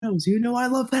knows. You know I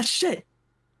love that shit.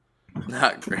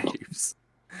 Not Graves.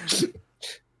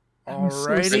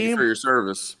 Alrighty. Thank you for your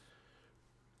service.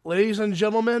 Ladies and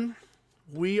gentlemen,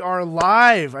 we are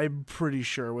live, I'm pretty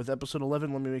sure, with episode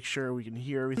 11. Let me make sure we can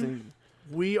hear everything.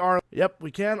 Yep,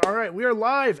 we can. All right, we are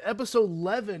live, episode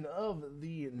 11 of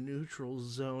the Neutral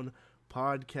Zone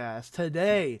podcast.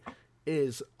 Today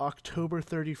is October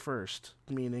 31st,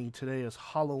 meaning today is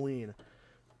Halloween.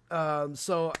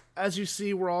 So, as you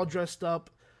see, we're all dressed up.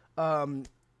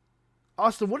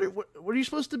 Austin, what are you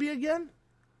supposed to be again?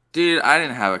 Dude, I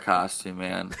didn't have a costume,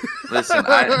 man. Listen,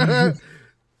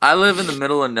 I live in the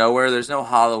middle of nowhere. There's no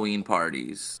Halloween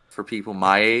parties for people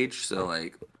my age, so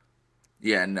like,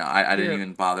 yeah, no, I didn't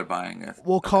even bother buying a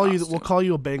We'll call you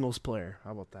a Bengals player.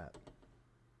 How about that?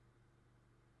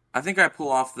 I think I pull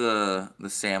off the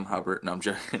Sam Hubbard. No, I'm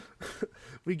joking.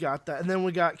 We got that, and then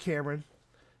we got Cameron.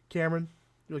 Cameron,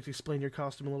 you like to explain your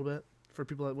costume a little bit for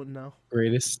people that wouldn't know?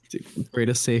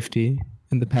 Greatest safety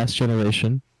in the past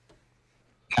generation.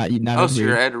 Not so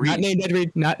you're Ed Reed. Not named Ed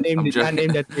Reed. Not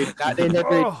named Ed Reed.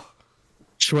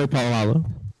 Troy Polamalu.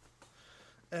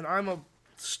 And I'm a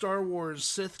Star Wars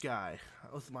Sith guy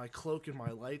with my cloak and my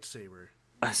lightsaber.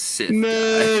 A Sith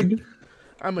guy.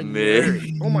 I'm a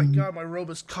nerd. Oh my god, my robe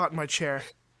is caught in my chair.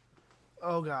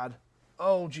 Oh god.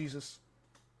 Oh Jesus.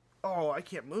 Oh, I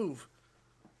can't move.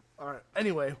 All right.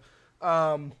 Anyway,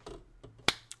 but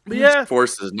yeah.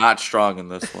 Force is not strong in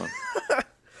this one.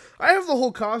 I have the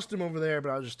whole costume over there, but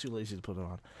I was just too lazy to put it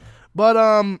on.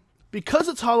 But because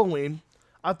it's Halloween,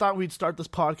 I thought we'd start this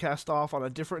podcast off on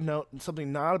a different note and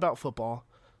something not about football.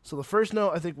 So the first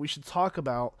note I think we should talk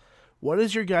about, what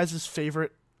is your guys'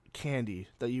 favorite candy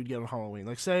that you'd get on Halloween?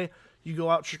 Like, say you go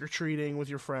out trick-or-treating with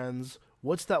your friends.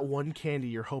 What's that one candy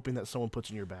you're hoping that someone puts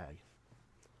in your bag?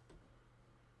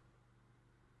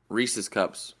 Reese's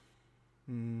Cups.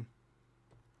 You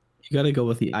gotta go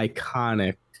with the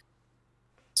iconic,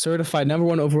 certified number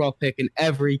 1 overall pick in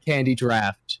every candy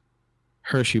draft,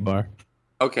 Hershey bar.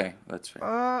 Okay, that's fair.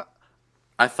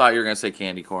 I thought you were gonna say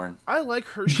candy corn. I like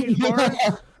Hershey's bars.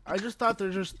 I just thought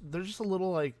they're just a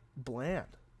little like bland.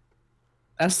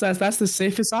 That's the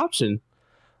safest option.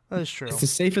 That is true. It's the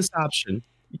safest option.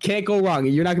 You can't go wrong,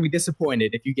 and you're not gonna be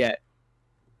disappointed if you get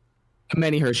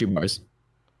many Hershey bars.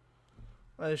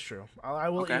 That is true. I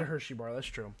will eat a Hershey bar. That's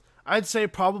true. I'd say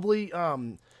probably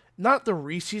not the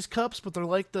Reese's cups, but they're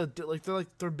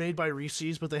they're made by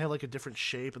Reese's, but they have like a different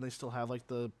shape, and they still have like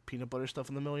the peanut butter stuff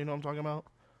in the middle. You know what I'm talking about?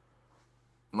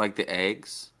 Like the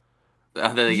eggs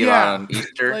that they get on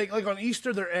Easter. Like on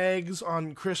Easter, they're eggs.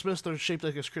 On Christmas, they're shaped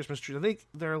like a Christmas tree. I think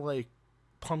they're like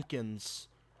pumpkins.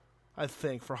 I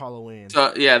think for Halloween.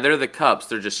 So yeah, they're the cups.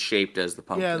 They're just shaped as the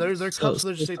pumpkins. Yeah, they're cups.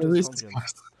 They're just shaped as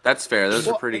pumpkins. That's fair. Those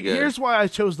are pretty good. Here's why I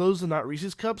chose those and not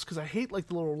Reese's cups, because I hate like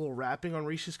the little wrapping on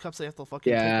Reese's cups. They have to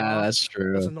fucking take off. That's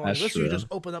true. That's annoying. Unless you just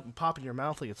open up and pop in your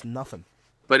mouth like it's nothing.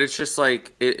 But it's just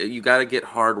like you got to get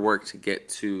hard work to get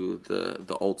to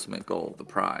the ultimate goal, the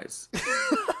prize.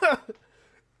 A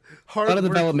lot of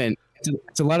development.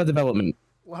 It's a lot of development.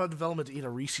 A lot of development to eat a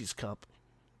Reese's cup.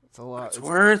 It's a lot. It's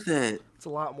worth it. It's a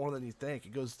lot more than you think.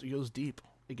 It goes deep.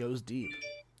 It goes deep.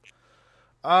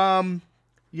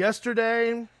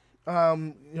 Yesterday,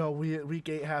 week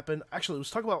 8 happened. Actually, let's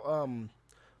talk about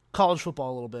college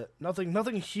football a little bit.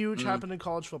 Nothing huge happened in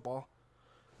college football.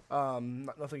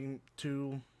 Nothing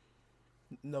too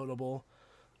notable.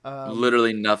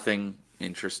 Literally nothing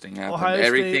interesting happened. Ohio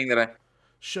everything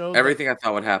State I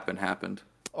thought would happen happened.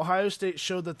 Ohio State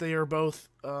showed that they are both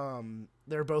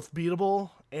beatable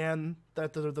and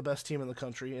that they're the best team in the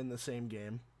country in the same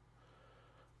game.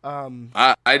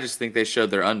 I just think they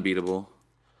showed they're unbeatable.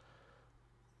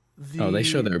 They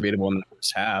showed they were beatable in the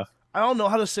first half. I don't know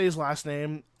how to say his last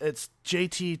name. It's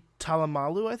JT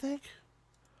Talamalu, I think.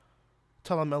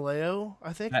 Talamaleo,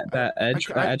 I think. That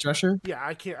edge rusher? Yeah,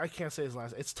 I can't say his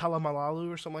last name. It's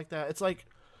Talamalalu or something like that.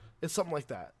 It's something like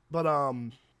that. But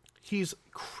he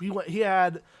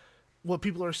had what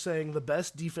people are saying the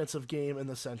best defensive game in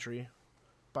the century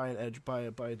by a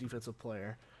defensive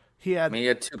player. He had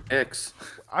 2 picks.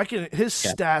 His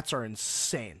stats are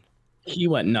insane. He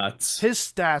went nuts. His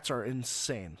stats are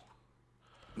insane.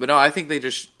 But no, I think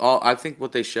I think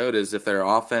what they showed is if their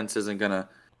offense isn't gonna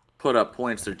put up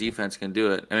points, their defense can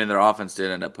do it. I mean, their offense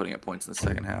did end up putting up points in the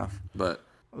second half, but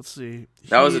let's see.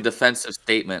 That was a defensive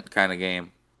statement kind of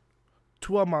game.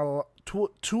 Tuamalayu,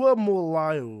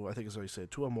 I think is what he said.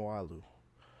 Tuamalayu.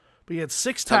 But he had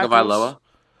 6 tackles.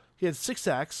 He had 6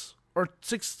 sacks, or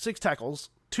six tackles,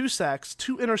 2 sacks,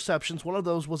 2 interceptions. One of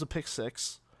those was a pick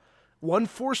 6. 1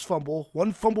 forced fumble,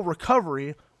 1 fumble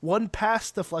recovery, 1 pass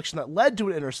deflection that led to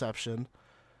an interception.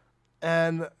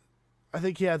 And I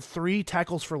think he had 3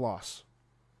 tackles for loss.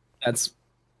 That's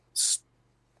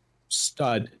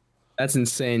stud. That's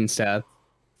insane stat.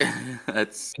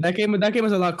 That's That game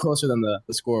was a lot closer than the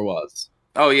score was.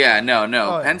 Oh yeah, no. Oh,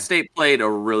 yeah. Penn State played a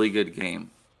really good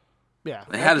game. Yeah.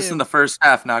 They had us in the first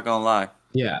half, not gonna lie.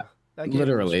 Yeah. That game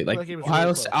Literally. was Like really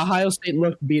Ohio State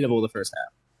looked beatable the first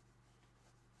half.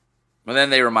 But then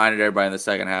they reminded everybody in the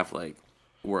second half, like,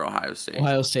 we're Ohio State.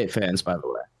 Ohio State fans, by the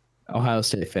way. Ohio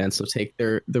State fans, so take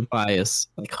their bias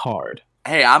like hard.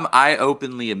 Hey, I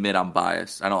openly admit I'm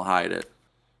biased. I don't hide it.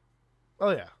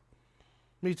 Oh yeah,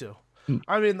 me too.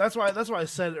 I mean, that's why I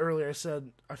said earlier. I said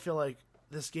I feel like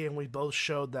this game we both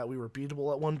showed that we were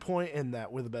beatable at one point and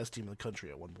that we're the best team in the country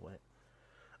at one point.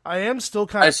 I am still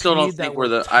kind of. I still don't peeved that think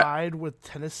we're tied with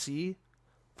Tennessee.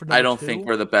 For I don't 2. think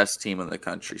we're the best team in the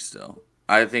country still.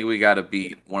 I think we got to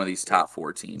beat one of these top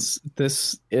 4 teams.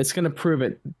 It's going to prove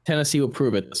it. Tennessee will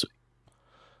prove it this week.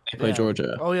 They play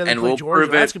Georgia. Oh yeah, they And play we'll Georgia.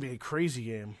 prove That's it. gonna be a crazy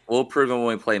game. We'll prove it when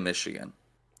we play Michigan.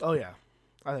 Oh yeah,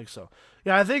 I think so.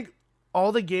 Yeah, I think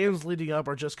all the games leading up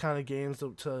are just kind of games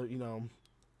to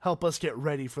help us get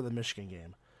ready for the Michigan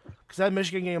game, because that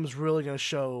Michigan game is really going to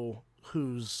show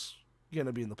who's going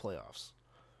to be in the playoffs,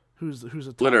 who's a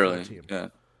top Literally, team. yeah.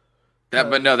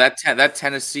 That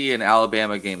Tennessee and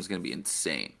Alabama game is going to be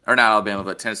insane. Or not Alabama,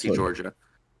 but Tennessee, Georgia.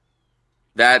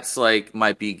 That's like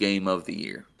might be game of the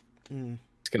year.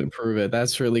 It's going to prove it.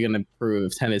 That's really going to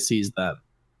prove Tennessee's that.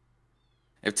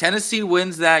 If Tennessee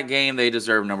wins that game, they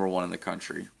deserve number 1 in the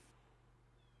country.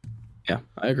 Yeah,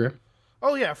 I agree.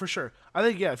 Oh yeah, for sure. I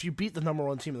think if you beat the number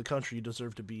 1 team in the country, you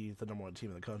deserve to be the number 1 team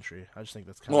in the country. I just think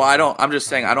that's kind of I'm just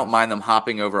saying I don't mind them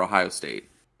hopping over Ohio State.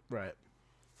 right.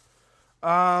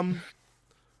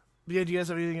 Yeah, do you guys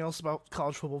have anything else about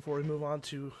college football before we move on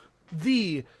to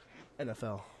the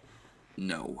NFL?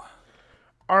 No.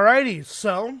 Alrighty,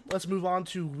 so let's move on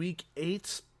to week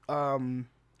 8.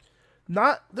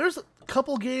 There's a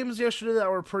couple games yesterday that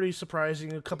were pretty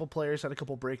surprising. A couple players had a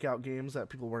couple breakout games that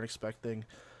people weren't expecting.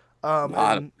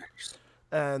 And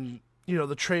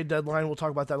the trade deadline, we'll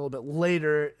talk about that a little bit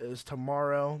later, is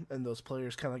tomorrow, and those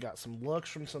players kind of got some looks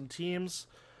from some teams.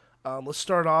 Let's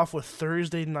start off with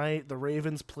Thursday night. The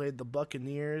Ravens played the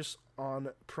Buccaneers on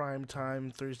prime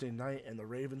time Thursday night, and the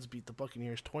Ravens beat the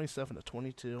Buccaneers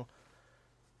 27-22.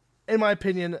 In my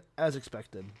opinion, as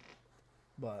expected.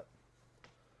 But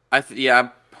I think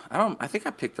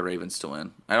I picked the Ravens to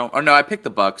win. I picked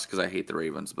the Bucks because I hate the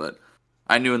Ravens, but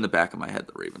I knew in the back of my head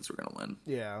the Ravens were going to win.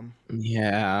 yeah.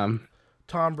 Yeah.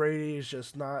 Tom Brady is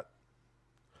just not.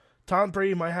 Tom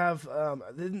Brady might have. I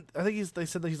think they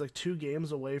said that he's like 2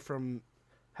 games away from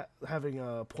having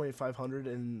a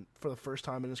 .500 for the first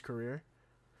time in his career.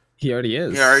 He already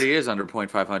is. He already is under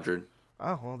 .500.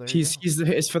 Oh well, there He's you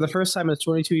go. it's for the first time in his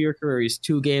 22-year career. He's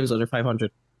 2 games under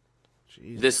 500.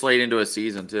 Jeez. This late into a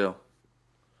season too.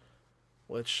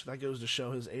 Which that goes to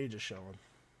show his age is showing.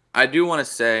 I do want to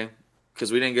say,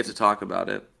 because we didn't get to talk about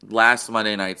it, last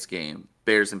Monday night's game,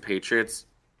 Bears and Patriots,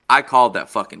 I called that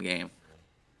fucking game.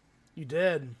 You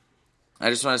did. I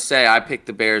just want to say I picked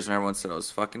the Bears and everyone said it was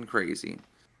fucking crazy.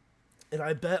 And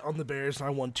I bet on the Bears, and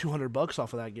I won $200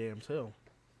 off of that game too.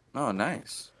 Oh,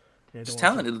 nice. Yeah, Just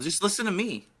telling it. Just listen to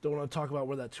me. Don't want to talk about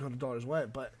where that $200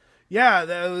 went, but yeah,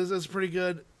 that was pretty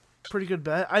good. Pretty good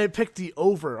bet. I had picked the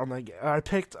over on that game. I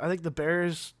think the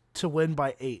Bears to win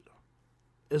by 8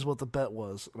 is what the bet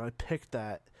was, and I picked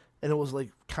that, and it was like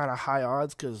kind of high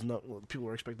odds because people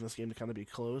were expecting this game to kind of be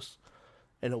close,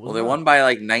 and it was. Well, they won by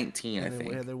like 19, I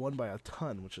think. Yeah, they won by a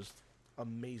ton, which is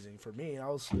amazing for me. I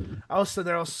was sitting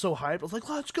there, I was so hyped. I was like,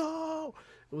 "Let's go!"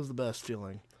 It was the best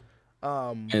feeling.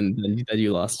 And then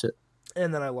you lost it.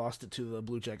 And then I lost it to the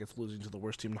Blue Jackets, losing to the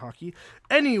worst team in hockey.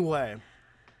 Anyway,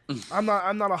 I'm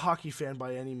not a hockey fan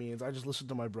by any means. I just listened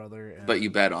to my brother. And, But you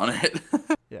bet on it.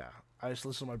 yeah, I just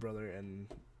listened to my brother, and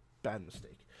bad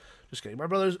mistake. Just kidding. My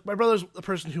brother's the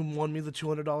person who won me the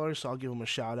 $200, so I'll give him a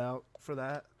shout out for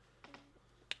that.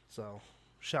 So,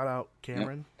 shout out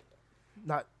Cameron,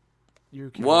 not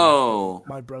you. Cameron, Whoa!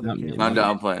 my brother. Not me. Cameron.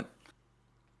 I'm playing.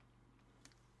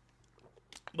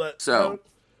 But So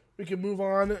we can move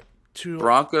on to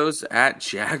Broncos at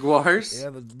Jaguars. yeah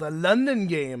the London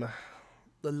game.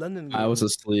 The London game. I was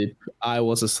asleep. I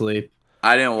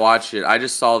didn't watch it. I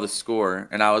just saw the score,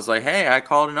 and I was like, "Hey, I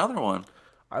called another one."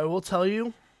 I will tell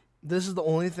you, this is the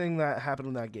only thing that happened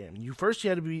in that game. You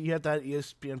had to have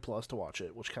ESPN Plus to watch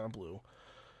it, which kind of blew.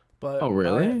 But Oh,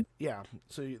 really? yeah.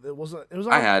 So it was on,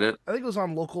 I had it. I think it was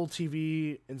on local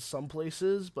TV in some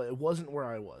places, but it wasn't where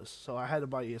I was. So I had to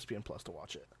buy ESPN Plus to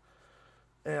watch it.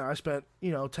 And I spent,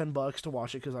 $10 to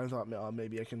watch it because I thought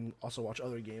maybe I can also watch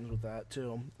other games with that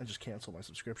too, and just cancel my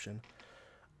subscription.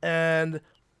 And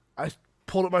I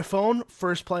pulled up my phone.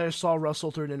 First play I saw,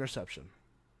 Russell threw an interception.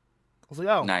 I was like,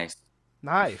 oh,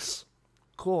 nice,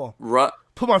 cool.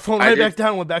 Put my phone back down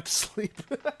and went back to sleep.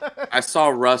 I saw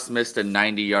Russ missed a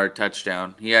 90-yard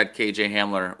touchdown. He had KJ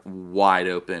Hamler wide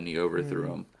open. He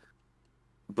overthrew him.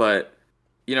 But,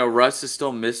 Russ is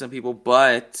still missing people,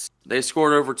 but they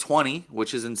scored over 20,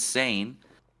 which is insane.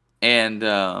 And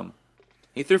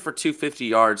he threw for 250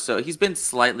 yards, so he's been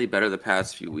slightly better the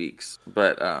past few weeks.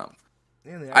 But I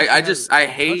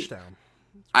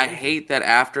hate that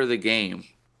after the game,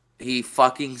 he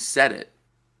fucking said it.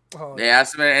 They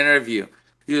asked him in an interview.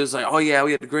 He was like, "Oh yeah,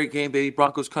 we had a great game, baby.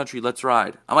 Broncos country, let's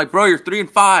ride." I'm like, "Bro, you're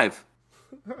 3-5.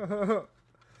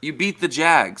 You beat the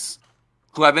Jags,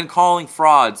 who I've been calling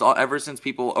frauds ever since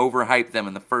people overhyped them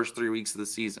in the first 3 weeks of the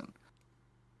season."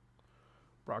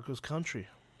 Broncos country,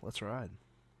 let's ride.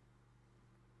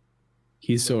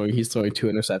 He's throwing 2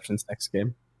 interceptions next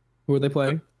game. Who are they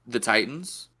playing? The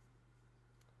Titans.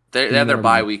 They have their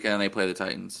bye week and they play the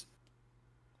Titans.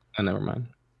 Oh, never mind.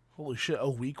 Holy shit! A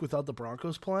week without the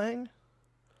Broncos playing.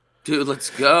 Dude, let's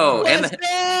go.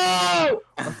 Go!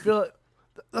 I feel like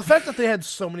the fact that they had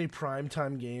so many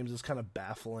primetime games is kind of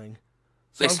baffling.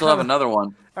 So they still have another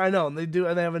one. I know, and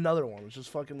they have another one, which is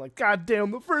fucking like, God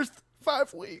damn, the first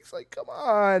 5 weeks. Like, come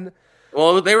on.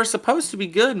 Well, they were supposed to be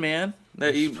good, man.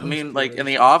 In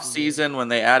the off season when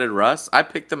they added Russ, I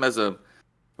picked them as a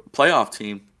playoff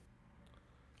team,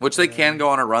 which they can go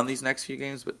on a run these next few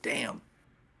games, but damn.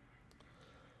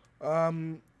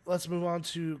 Let's move on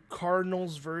to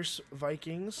Cardinals versus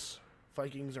Vikings.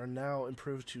 Vikings are now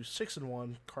improved to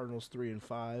 6-1. Cardinals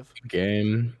 3-5.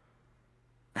 Game.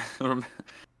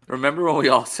 Remember when we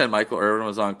all said Michael Irvin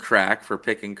was on crack for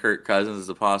picking Kirk Cousins as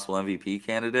a possible MVP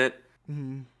candidate?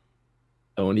 Mm-hmm.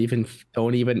 Don't even.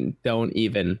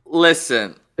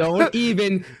 Listen. Don't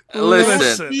even.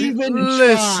 Listen.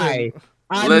 Try.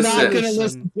 I'm not gonna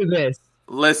listen to this.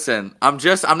 Listen, I'm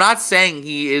not saying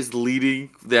he is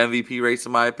leading the MVP race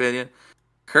in my opinion.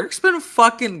 Kirk's been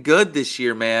fucking good this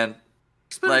year, man.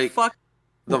 The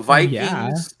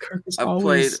Vikings have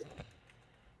played.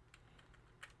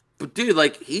 But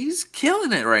dude, he's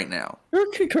killing it right now.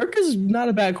 Kirk is not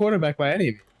a bad quarterback by any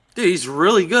means. Dude, he's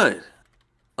really good.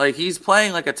 He's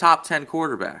playing like a top 10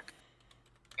 quarterback.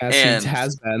 As he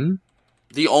has been.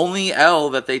 The only L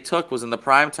that they took was in the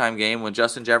primetime game when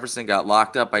Justin Jefferson got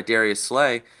locked up by Darius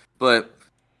Slay. But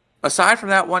aside from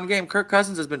that one game, Kirk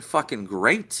Cousins has been fucking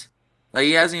great.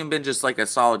 He hasn't even been just a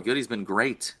solid good. He's been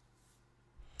great.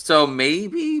 So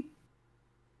maybe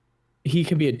he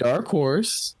could be a dark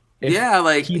horse.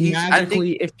 If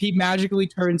he magically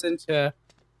turns into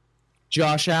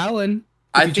Josh Allen.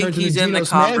 I think he's in the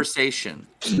conversation.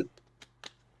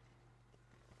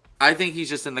 I think he's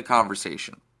just in the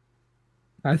conversation.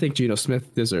 I think Geno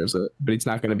Smith deserves it, but it's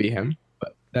not going to be him.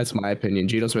 But that's my opinion.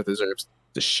 Geno Smith deserves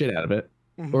the shit out of it,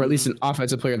 or at least an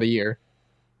offensive player of the year.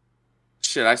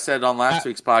 Shit, I said on last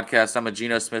week's podcast, I'm a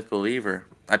Geno Smith believer.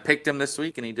 I picked him this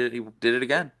week, and he did it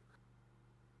again.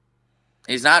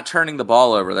 He's not turning the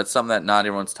ball over. That's something that not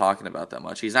everyone's talking about that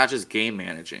much. He's not just game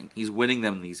managing. He's winning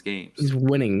them these games. He's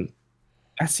winning.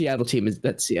 That Seattle team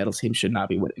should not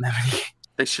be winning that many games.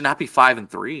 They should not be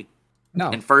 5-3. No.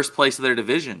 In first place of their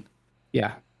division.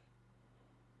 Yeah.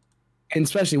 And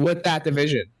especially with that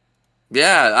division.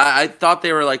 Yeah, I thought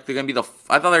they were I thought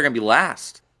they were gonna be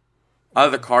last.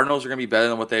 The Cardinals are gonna be better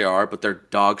than what they are, but they're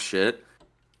dog shit.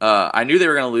 I knew they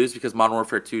were gonna lose because Modern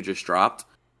Warfare 2 just dropped.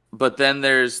 But then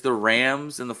there's the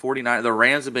Rams and the 49ers. The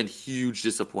Rams have been huge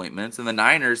disappointments. And the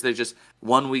Niners, they just,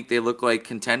 one week they look like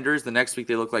contenders, the next week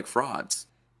they look like frauds.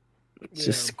 It's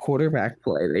just quarterback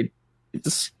play.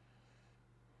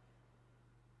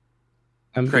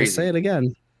 I'm going to say it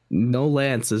again. No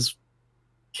Lance is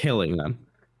killing them.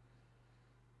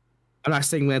 I'm not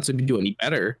saying Lance would do any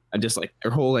better. I'm just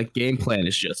their whole game plan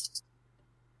is just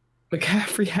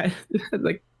McCaffrey had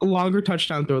a longer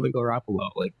touchdown throw than Garoppolo.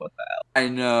 What the hell? I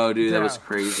know, dude. That was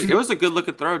crazy. It was a good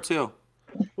looking throw too.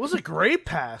 It was a great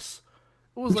pass.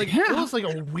 It was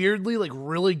a weirdly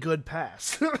really good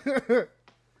pass.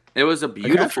 It was a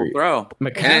beautiful throw.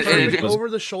 McCaffrey over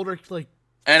the shoulder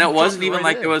and it wasn't even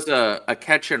it was a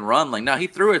catch and run. No, he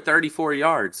threw it 34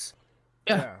 yards.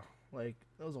 Yeah. That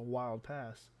was a wild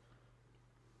pass.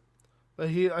 But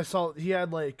there's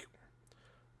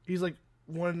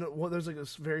a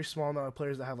very small amount of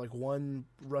players that have one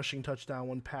rushing touchdown,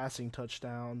 one passing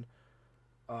touchdown,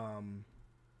 and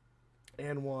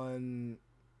one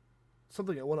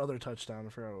other touchdown. I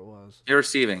forgot what it was.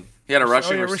 Receiving. He had a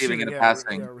rushing, receiving, and a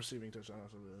passing. Yeah, receiving touchdown.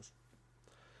 That's what it is.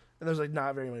 And there's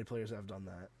not very many players that have done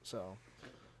that. So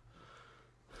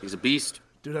he's a beast.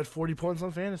 Dude had 40 points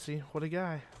on fantasy. What a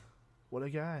guy. What a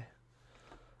guy.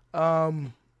 Talk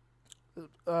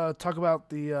about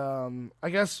the I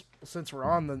guess since we're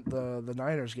on the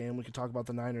Niners game, we could talk about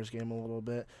the Niners game a little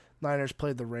bit. Niners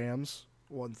played the Rams,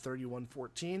 won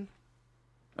 31-14.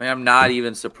 I mean, I'm not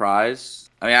even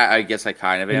surprised. I mean, I guess I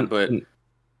kind of am, but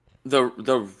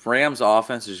the Rams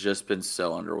offense has just been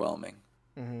so underwhelming.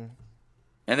 Mm-hmm.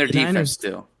 And their defense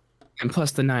too. And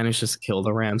plus the Niners just killed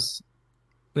the Rams.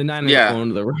 The Niners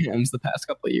owned the Rams the past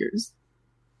couple of years.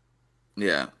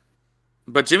 Yeah.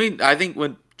 But Jimmy, I think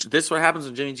this is what happens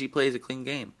when Jimmy G plays a clean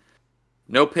game.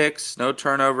 No picks, no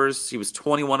turnovers. He was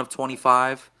 21 of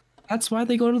 25. That's why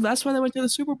they went to the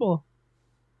Super Bowl.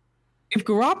 If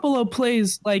Garoppolo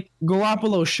plays like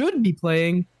Garoppolo should be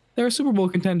playing, they're a Super Bowl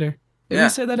contender. And we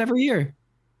say that every year.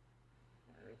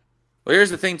 Well, here's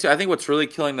the thing, too. I think what's really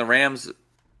killing the Rams,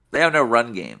 they have no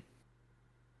run game.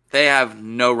 They have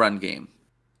no run game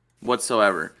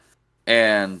whatsoever.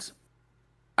 And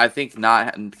I think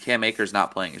Cam Akers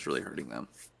not playing is really hurting them.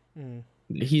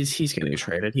 He's getting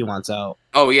traded. He wants out.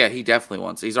 Oh, yeah, he definitely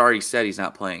wants. He's already said he's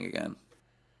not playing again.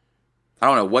 I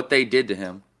don't know what they did to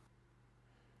him.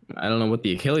 I don't know what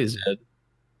the Achilles did.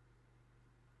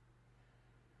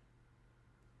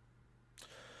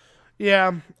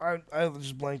 Yeah, I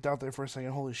just blanked out there for a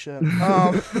second. Holy shit.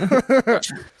 My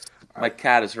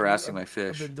cat is harassing my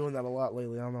fish. I've been doing that a lot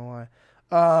lately. I don't know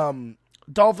why.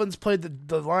 Dolphins played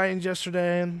the Lions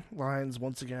yesterday. Lions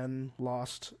once again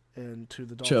lost into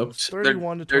the Dolphins.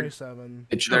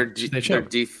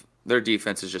 31-27. Their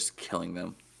defense is just killing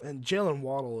them. And Jalen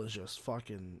Waddle is just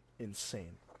fucking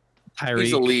insane. Tyreek,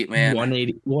 he's elite, man.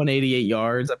 188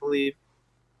 yards, I believe.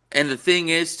 And the thing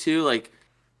is, too, like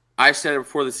I said it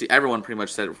before the season. Everyone pretty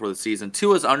much said it before the season.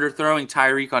 Tua's underthrowing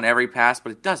Tyreek on every pass,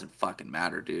 but it doesn't fucking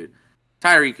matter, dude.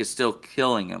 Tyreek is still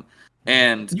killing him.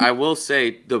 And I will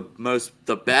say the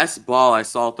best ball I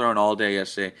saw thrown all day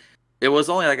yesterday. It was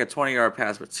only like a 20-yard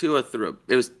pass, but Tua threw it.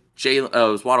 It was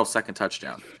Waddle's second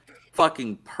touchdown.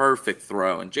 Fucking perfect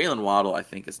throw. And Jalen Waddle, I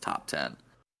think, is top 10.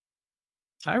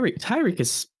 Tyreek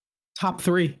is top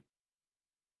 3.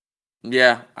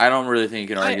 Yeah, I don't really think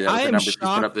you can argue that with the numbers he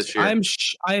put up this year. I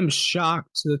am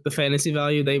shocked that the fantasy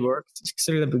value they were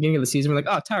considering at the beginning of the season. We're like,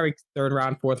 oh, Tyreek's 3rd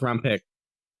round, 4th round pick.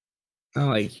 I'm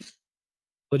like,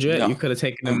 legit, you could have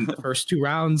taken him the first 2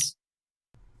 rounds.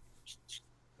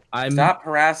 Stop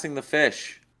harassing the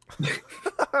fish.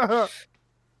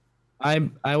 I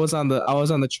was on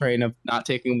the train of not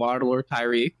taking Waddle or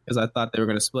Tyreek because I thought they were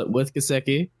going to split with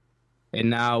Gesicki, and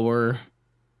now that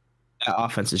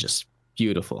offense is just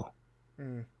beautiful.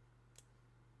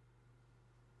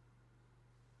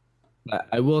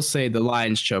 I will say the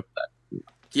Lions choked that.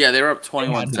 Yeah, they were up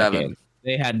 21-7.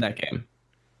 They had that game.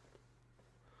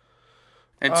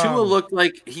 And Tua looked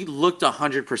like he looked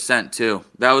 100% too.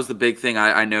 That was the big thing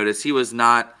I noticed. He wasn't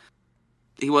like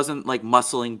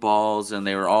muscling balls, and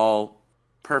they were all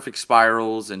perfect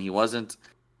spirals, and he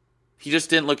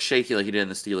just didn't look shaky like he did in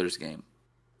the Steelers game.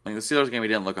 Like the Steelers game, he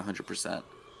didn't look 100%.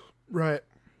 Right.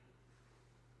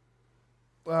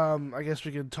 I guess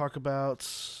we could talk about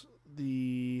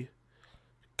the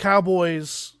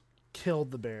Cowboys killed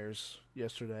the Bears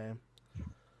yesterday.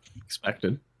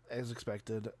 As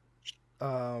expected.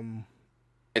 I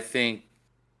think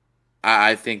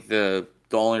the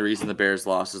only reason the Bears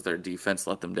lost is their defense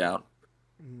let them down.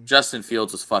 Justin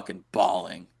Fields was fucking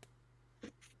balling.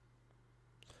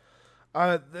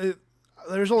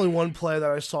 There's only one play that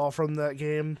I saw from that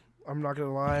game. I'm not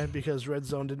gonna lie, because Red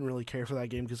Zone didn't really care for that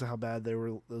game because of how bad they were.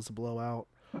 It was a blowout.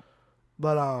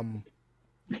 But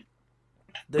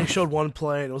they showed one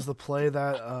play, and it was the play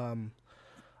that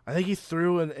I think he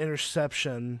threw an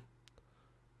interception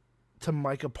to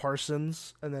Micah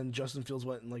Parsons, and then Justin Fields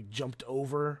went and like jumped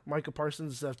over Micah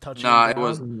Parsons instead of touching him down. It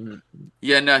wasn't.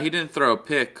 Yeah, no, he didn't throw a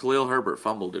pick. Khalil Herbert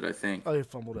fumbled it, I think. Oh, he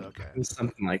fumbled it. Okay, it was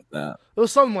something like that. It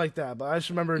was something like that, but I just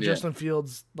remember Justin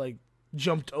Fields like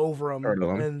jumped over him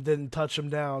and didn't touch him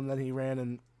down. Then he ran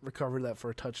and recovered that for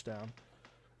a touchdown.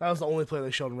 That was the only play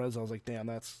they showed in red zone. I was like, damn,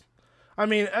 that's. I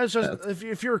mean, it's just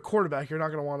if you're a quarterback, you're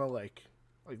not gonna want to like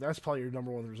that's probably your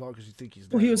number one result because you think he's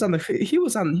dead. Well, he was on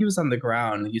the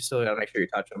ground. You still gotta make sure you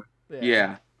touch him.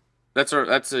 Yeah.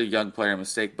 That's a young player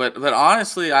mistake. But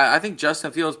honestly, I think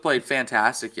Justin Fields played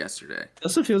fantastic yesterday.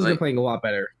 Justin Fields has been playing a lot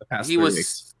better the past 3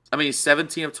 weeks. I mean, he's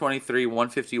 17 of 23,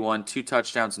 151, 2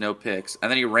 touchdowns, no picks. And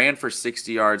then he ran for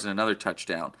 60 yards and another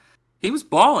touchdown. He was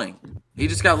balling. He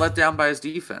just got let down by his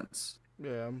defense.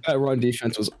 Yeah. That run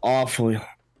defense was awful.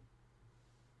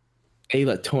 They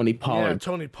let Tony Pollard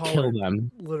kill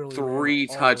them. Literally 3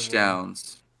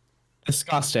 touchdowns.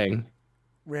 Disgusting.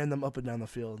 Ran them up and down the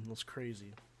field. It was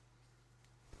crazy.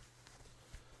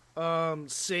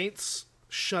 Saints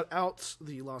shut out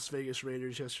the Las Vegas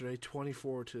Raiders yesterday,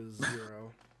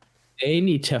 24-0. They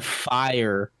need to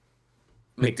fire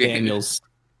McDaniels.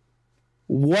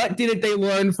 What did they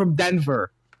learn from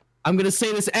Denver? I'm going to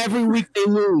say this every week they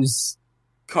lose.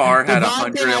 Carr had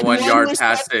 101 yard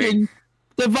passing.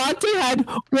 Devontae had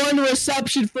 1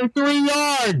 reception for 3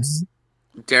 yards.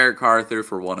 Derek Carr threw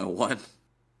for 101.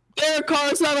 Derek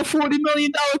Carr is not a $40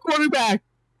 million quarterback.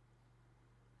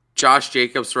 Josh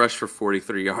Jacobs rushed for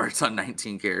 43 yards on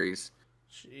 19 carries.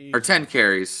 Jeez. Or 10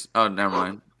 carries. Oh, never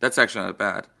mind. That's actually not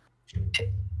bad.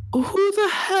 Who the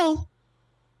hell?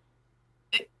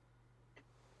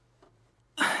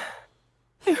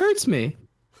 It hurts me.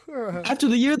 After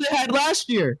the year they had last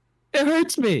year, it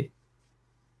hurts me.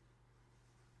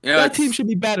 That team should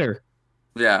be better.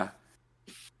 Yeah.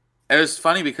 It was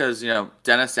funny because,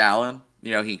 Dennis Allen,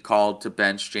 he called to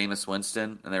bench Jameis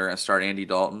Winston, and they were going to start Andy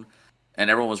Dalton, and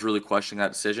everyone was really questioning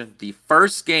that decision. The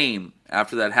first game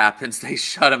after that happens, they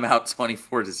shut him out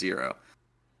 24-0.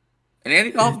 And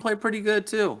Andy Dalton played pretty good,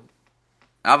 too.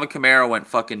 Alvin Kamara went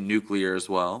fucking nuclear as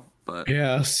well. But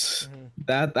yes.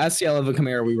 That's the Alvin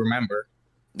Kamara we remember.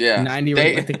 Yeah. 90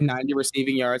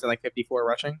 receiving yards and like 54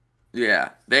 rushing. Yeah.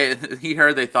 He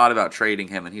heard they thought about trading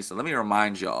him, and he said, let me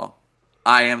remind y'all,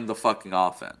 I am the fucking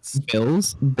offense.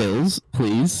 Bills,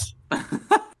 please.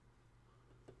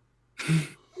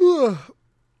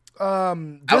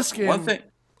 This game. One thing.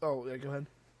 Oh, yeah, go ahead.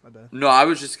 My bad. No, I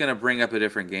was just going to bring up a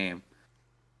different game.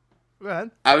 Go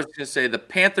ahead. I was going to say the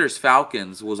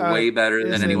Panthers-Falcons was way better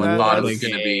than anyone thought it was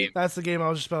going to be. That's the game I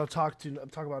was just about to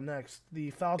talk about next. The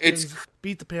Falcons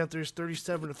beat the Panthers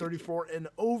 37-34 in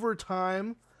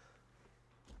overtime.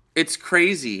 It's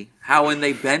crazy how when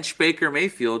they bench Baker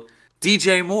Mayfield,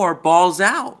 DJ Moore balls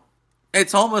out.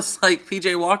 It's almost like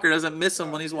PJ Walker doesn't miss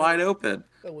him when he's wide open.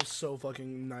 That was so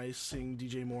fucking nice seeing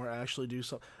DJ Moore actually do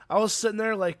something. I was sitting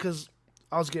there because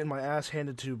I was getting my ass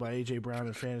handed to by AJ Brown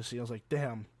in fantasy. I was like,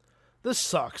 damn. This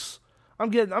sucks. I'm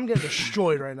getting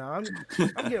destroyed right now. I'm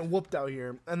getting whooped out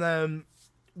here. And then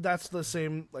that's the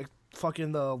same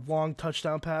fucking the long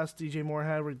touchdown pass DJ Moore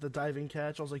had with the diving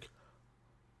catch. I was like,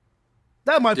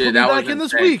 that might put me back in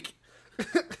this week.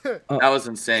 That was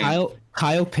insane.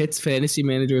 Kyle Pitts, fantasy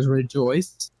managers,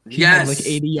 rejoiced. He had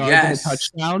 80 yards and a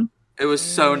touchdown. It was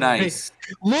so nice.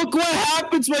 Hey, look what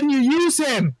happens when you use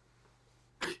him.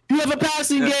 You have a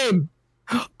passing game.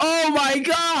 Oh my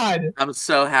God! I'm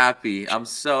so happy.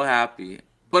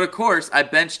 But of course, I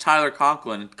benched Tyler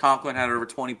Conklin, and Conklin had over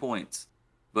 20 points.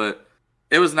 But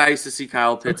it was nice to see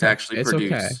Kyle Pitts actually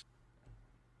produce. Okay.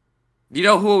 You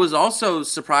know who was also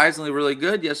surprisingly really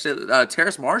good yesterday?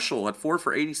 Terrace Marshall at 4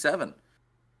 for 87.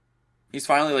 He's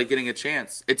finally getting a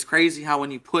chance. It's crazy how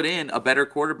when you put in a better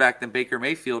quarterback than Baker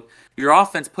Mayfield, your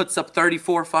offense puts up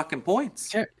 34 fucking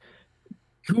points.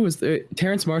 Who was there?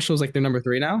 Terrace Marshall is their number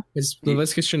 3 now. Is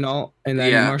Laviska Shenault and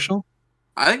then Marshall?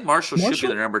 I think Marshall should be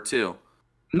their number 2.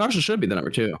 Marshall should be the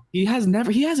number 2. He hasn't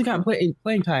gotten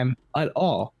playing time at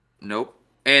all. Nope.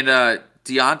 And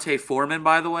Deontay Foreman,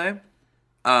 by the way,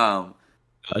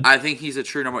 I think he's a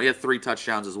true number. He had 3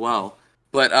 touchdowns as well.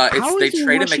 But they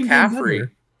traded McCaffrey.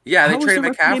 Yeah, they traded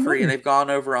McCaffrey, and they've gone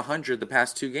over 100 the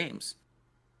past 2 games.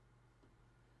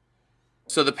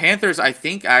 So the Panthers, I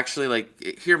think, actually,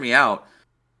 hear me out,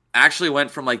 actually went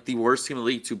from, the worst team in the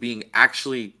league to being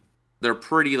actually, they're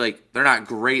pretty, they're not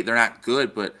great, they're not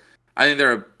good, but I think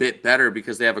they're a bit better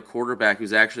because they have a quarterback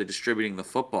who's actually distributing the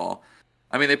football.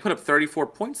 I mean, they put up 34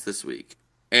 points this week,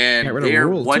 and they're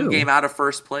one game out of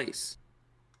first place.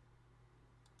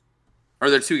 Or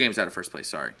they're 2 games out of first place,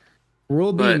 sorry.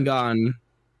 Rule being gone,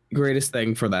 greatest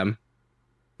thing for them.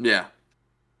 Yeah.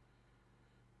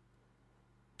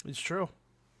 It's true.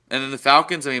 And then the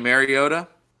Falcons, Mariota,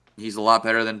 he's a lot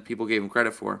better than people gave him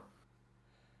credit for.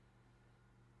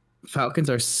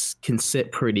 Falcons can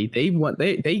sit pretty.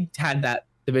 They had that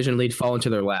division lead fall into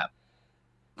their lap.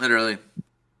 Literally.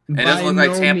 And it doesn't look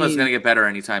like Tampa's going to get better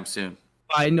anytime soon.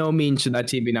 By no means should that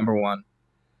team be number 1.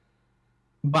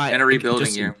 But in a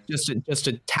rebuilding year. Just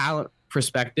a talent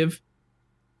perspective,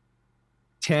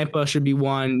 Tampa should be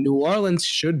 1. New Orleans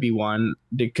should be 1.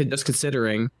 Just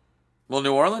considering. Well,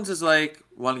 New Orleans is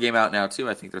 1 game out now too.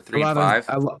 I think they're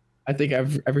 3-5. I think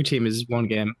every team is 1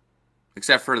 game,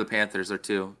 except for the Panthers. They're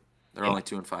 2. They're only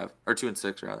 2-5 or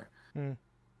 2-6 rather.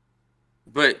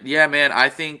 But yeah, man, I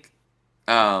think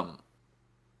that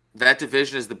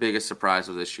division is the biggest surprise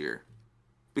of this year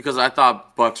because I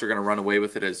thought Bucs are going to run away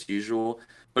with it as usual,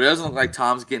 but it doesn't look like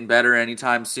Tom's getting better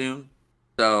anytime soon.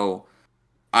 So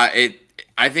I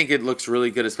think it looks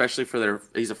really good, especially for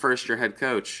he's a first-year head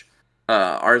coach.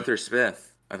 Arthur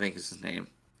Smith, I think is his name.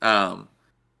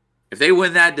 If they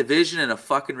win that division in a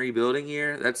fucking rebuilding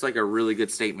year, that's like a really good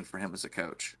statement for him as a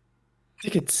coach. I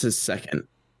think it's his second.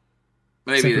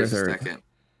 Maybe it is his second.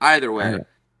 Either way,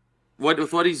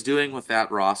 with what he's doing with that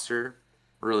roster,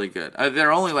 really good.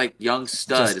 They're only like young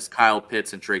stud is Kyle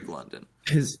Pitts and Drake London.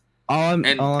 All I'm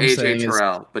AJ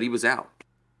Terrell, but he was out.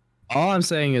 All I'm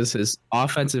saying is his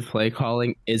offensive play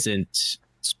calling isn't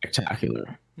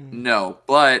spectacular. No,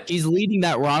 but he's leading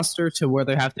that roster to where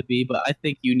they have to be. But I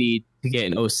think you need to get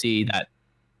an OC that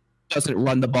doesn't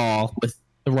run the ball with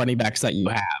the running backs that you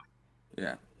have.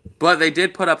 Yeah, but they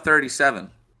did put up 37.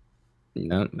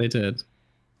 No, they did.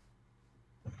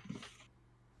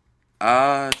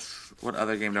 What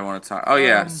other game do I want to talk? Oh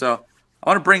yeah, so I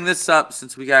want to bring this up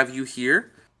since we have you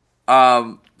here.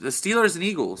 The Steelers and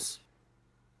Eagles.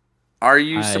 Are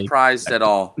you surprised at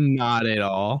all? Not at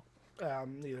all.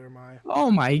 Neither am I. Oh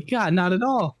my god, not at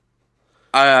all.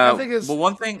 I think it's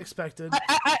one thing expected.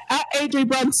 AJ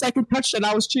Brown's second touchdown,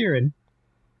 I was cheering.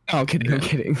 Oh, I'm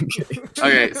kidding.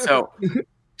 Okay, so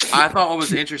I thought what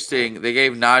was interesting, they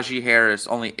gave Najee Harris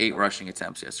only 8 rushing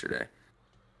attempts yesterday.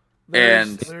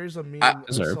 There's a meme I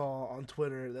saw on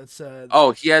Twitter that said,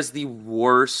 "Oh, he has the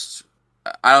worst."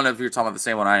 I don't know if you're talking about the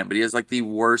same one I am, but he has like the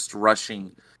worst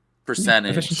rushing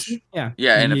percentage. Efficiency?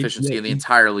 Inefficiency in the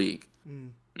entire league.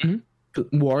 Mm-hmm.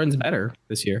 Warren's better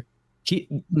this year.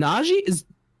 Najee is.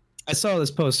 I saw this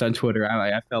post on Twitter.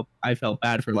 I felt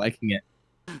bad for liking it.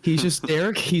 He's just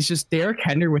Derek. He's just Derek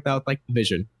Henry without like the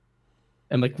vision.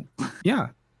 And like, yeah.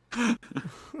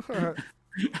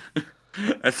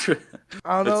 That's rude.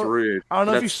 I don't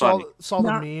know if you saw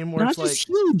the meme where it's like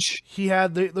huge. He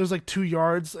had there's like 2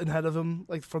 yards ahead of him,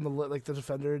 like from the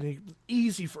defender, and he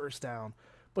easy first down.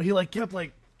 But he like kept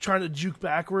like trying to juke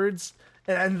backwards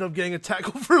and ended up getting a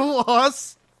tackle for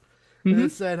loss. Mm-hmm. And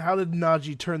it said, "How did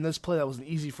Najee turn this play that was an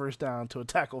easy first down to a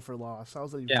tackle for loss? How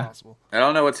was that even possible?" I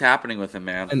don't know what's happening with him,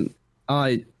 man.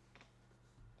 And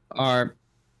our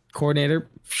coordinator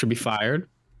should be fired.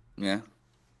 Yeah.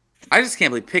 I just can't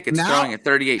believe Pickett's throwing it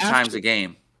 38 times a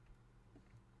game.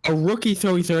 A rookie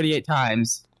throwing 38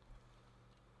 times.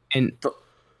 And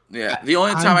the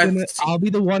only time I'll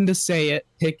be the one to say it.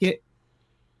 Pickett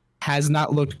has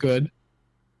not looked good.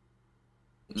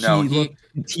 No,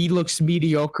 he looks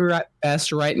mediocre at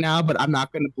best right now, but I'm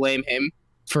not going to blame him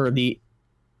for the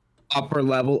upper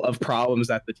level of problems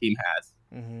that the team has.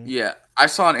 Mm-hmm. Yeah, I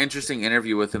saw an interesting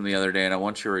interview with him the other day, and I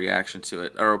want your reaction to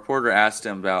it. A reporter asked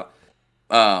him about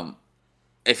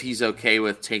if he's okay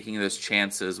with taking those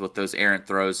chances with those errant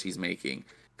throws he's making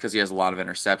because he has a lot of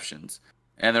interceptions.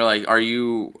 And they're like, "Are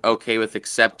you okay with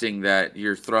accepting that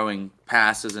you're throwing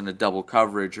passes into double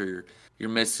coverage, or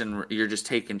you're just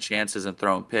taking chances and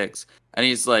throwing picks?" And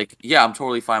he's like, "Yeah, I'm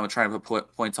totally fine with trying to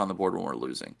put points on the board when we're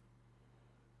losing."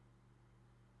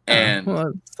 And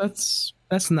well, that's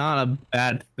not a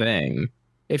bad thing.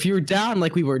 If you're down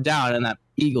like we were down in that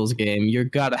Eagles game, you're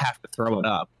gotta have to throw it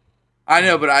up. I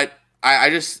know, but I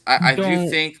do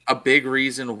think a big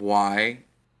reason why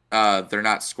they're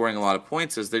not scoring a lot of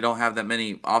points is they don't have that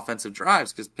many offensive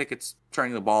drives because Pickett's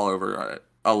turning the ball over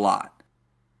a lot.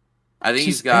 I think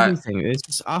he's got everything. It's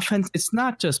just offense. It's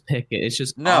not just Pickett. It's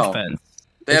just offense.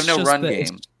 They have no run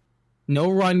game. No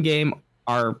run game.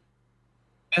 Our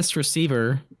best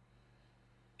receiver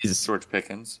is George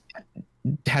Pickens.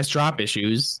 Has drop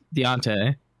issues.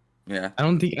 Deontay. Yeah. I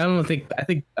don't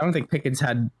think Pickens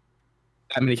had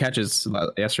that many catches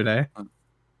yesterday.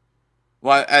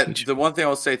 Well, the one thing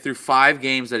I'll say, through 5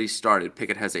 games that he started,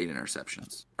 Pickett has 8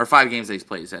 interceptions. Or 5 games that he's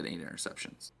played, he's had 8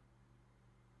 interceptions.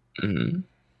 Mm-hmm.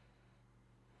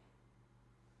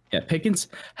 Yeah, Pickens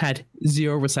had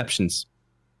 0 receptions.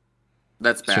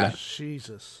 That's bad.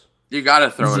 Jesus. You got to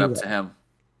throw it up to him.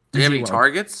 Do you have any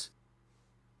targets?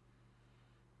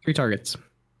 3 targets.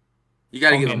 You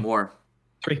got to give him more.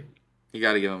 3. You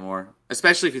got to give him more.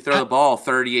 Especially if you throw the ball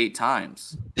 38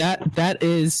 times. That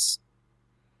is...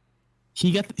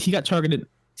 He got targeted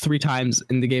 3 times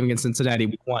in the game against Cincinnati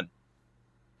week 1.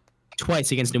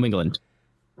 Twice against New England.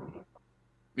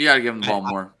 You got to give him the ball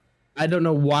more. I don't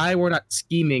know why we're not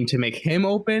scheming to make him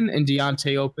open and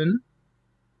Deontay open.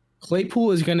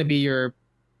 Claypool is going to be your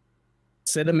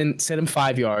sit him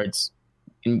 5 yards,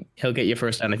 and he'll get you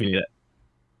first down if you need it.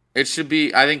 It should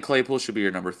be. I think Claypool should be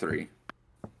your number 3.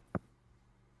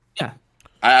 Yeah.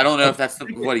 I don't know if that's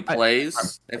what he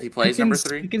plays. If he plays number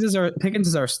 3, Pickens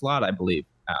is our slot, I believe.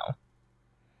 Now,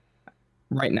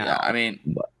 right now. Yeah, I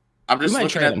mean, I'm just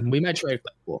looking at. We might trade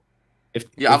Claypool if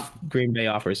Green Bay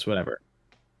offers whatever.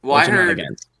 Well, I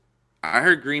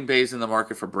heard Green Bay's in the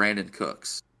market for Brandon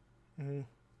Cooks. Mm-hmm.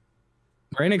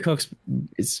 Brandon Cooks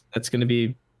that's going to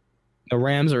be. The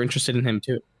Rams are interested in him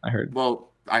too. I heard.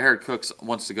 Well, I heard Cooks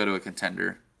wants to go to a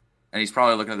contender, and he's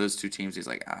probably looking at those two teams. He's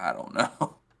like, I don't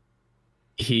know.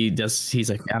 He's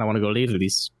like, I don't want to go to either of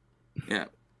these. Yeah.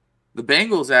 The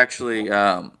Bengals actually,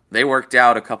 they worked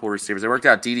out a couple receivers. They worked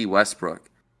out D.D. Westbrook,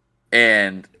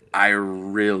 and I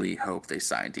really hope they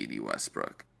sign D.D.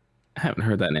 Westbrook. I haven't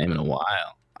heard that name in a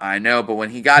while. I know, but when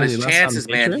he got his chances,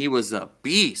 man, he was a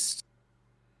beast.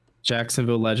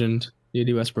 Jacksonville legend,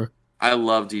 D.D. Westbrook. I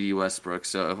love D.D. Westbrook,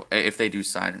 so if they do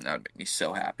sign him, that would make me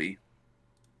so happy.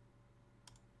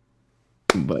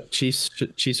 But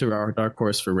Chiefs are our dark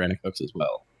horse for Brandon Cooks as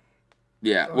well.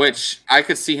 Yeah, which I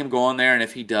could see him going there, and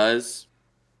if he does,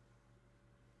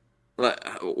 what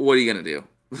are you gonna do?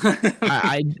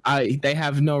 They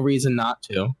have no reason not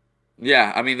to.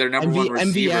 Yeah, I mean their number one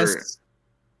receiver.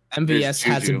 MVS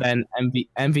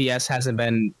hasn't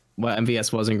been what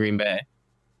MVS was in Green Bay.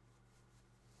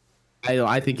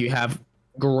 I think you have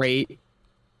great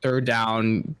third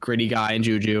down gritty guy in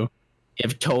Juju. You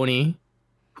have Tony,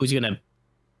 who's gonna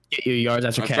get you yards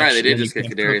after catch. That's right. They did just get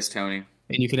Kadarius Toney,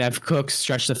 and you can have Cooks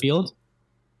stretch the field.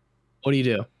 What do you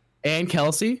do? And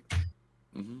Kelsey.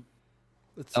 Mm-hmm.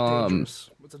 It's dangerous.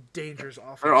 It's a dangerous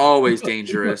offense. They're always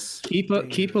dangerous. Keep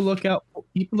a lookout.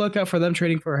 Keep a lookout for them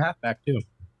trading for a halfback too.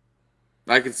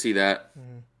 I could see that.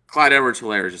 Mm-hmm. Clyde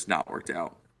Edwards-Helaire just not worked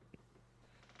out.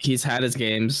 He's had his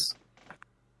games.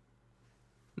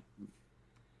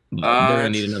 They're gonna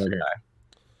need another guy.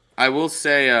 I will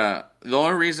say the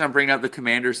only reason I'm bringing up the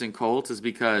Commanders and Colts is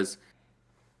because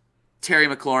Terry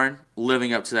McLaurin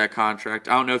living up to that contract.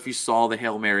 I don't know if you saw the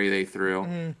Hail Mary they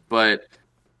threw, but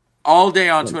all day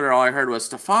on Twitter, all I heard was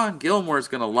Stephon Gilmore is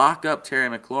going to lock up Terry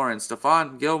McLaurin.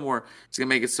 Stephon Gilmore is going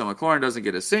to make it so McLaurin doesn't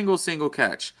get a single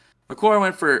catch.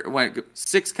 McLaurin went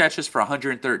 6 catches for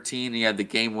 113, and he had the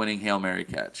game-winning Hail Mary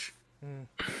catch.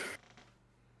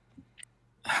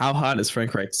 How hot is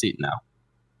Frank Reich's seat now?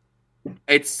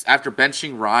 It's after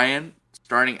benching Ryan,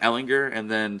 starting Ellinger, and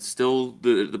then still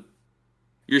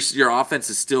your offense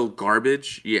is still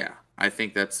garbage. Yeah, I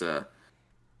think that's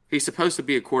he's supposed to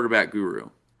be a quarterback guru.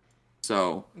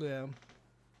 So yeah,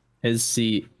 his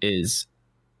seat is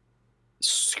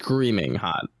screaming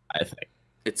hot. I think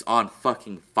it's on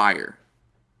fucking fire.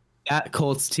 That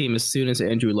Colts team, as soon as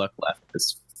Andrew Luck left,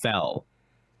 just fell.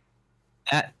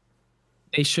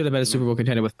 They should have been a Super Bowl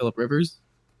contender with Phillip Rivers.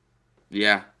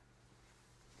 Yeah.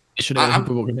 They should have been a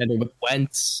Super Bowl contender with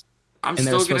Wentz. I'm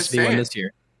still going to say it. This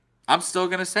year. I'm still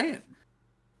going to say it.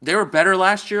 They were better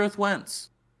last year with Wentz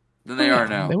than they are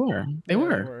now. They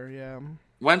were. Yeah.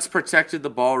 Wentz protected the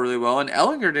ball really well, and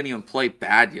Ellinger didn't even play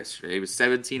bad yesterday. He was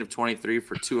 17 of 23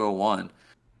 for 201.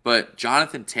 But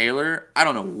Jonathan Taylor, I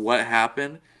don't know what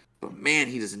happened, but man,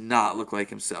 he does not look like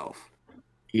himself.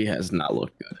 He has not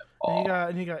looked good at all.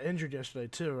 And he got injured yesterday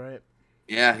too, right?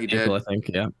 Yeah, he did. I think,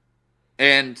 yeah.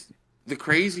 And the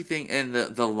crazy thing, and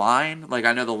the line, like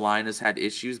I know the line has had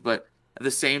issues, but at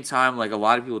the same time, like a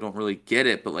lot of people don't really get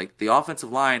it, but like the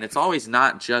offensive line, it's always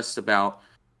not just about,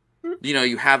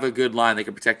 you have a good line that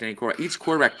can protect any quarterback. Each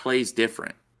quarterback plays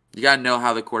different. You got to know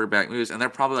how the quarterback moves, and they're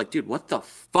probably like, dude, what the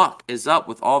fuck is up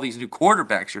with all these new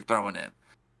quarterbacks you're throwing in?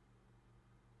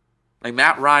 Like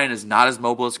Matt Ryan is not as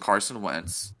mobile as Carson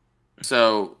Wentz,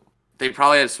 so they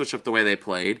probably had to switch up the way they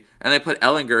played, and they put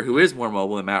Ellinger, who is more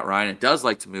mobile than Matt Ryan and does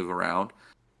like to move around.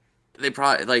 They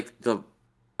probably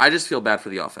I just feel bad for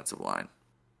the offensive line.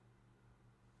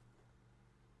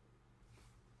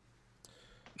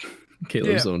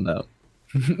 Caleb's zoned out.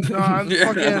 No, I'm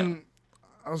fucking.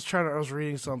 I was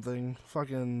reading something.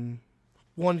 Fucking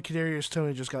one Kadarius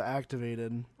Toney just got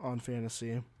activated on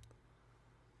fantasy,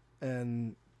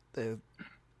 and the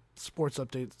Sports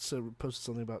Update posted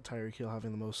something about Tyreek Hill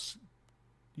having the most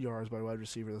yards by wide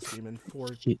receiver this game in 4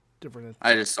 different.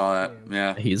 I just saw that.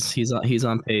 Yeah, he's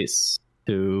on pace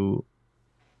to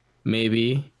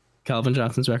maybe Calvin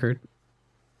Johnson's record.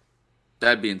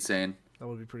 That'd be insane. That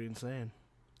would be pretty insane.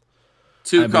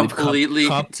 Should have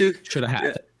had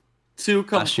it. Two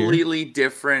completely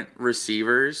different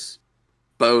receivers,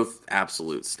 both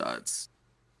absolute studs.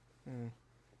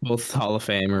 Both Hall of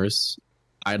Famers,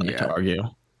 I'd like to argue.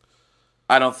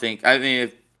 I mean,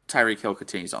 if Tyreek Hill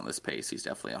continues on this pace, he's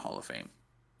definitely a Hall of Fame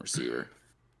receiver.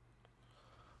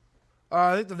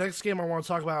 I think the next game I want to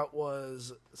talk about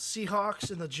was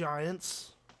Seahawks and the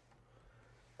Giants.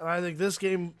 And I think this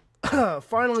game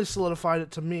finally solidified it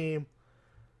to me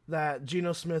that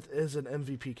Geno Smith is an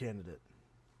MVP candidate.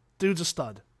 Dude's a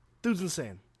stud. Dude's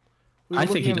insane. I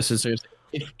think he deserves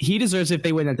it. He deserves it if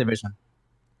they win that division.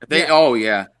 Oh,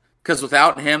 yeah. Because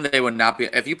without him, they would not be.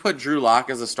 If you put Drew Lock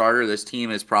as a starter, this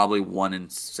team is probably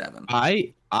 1-7.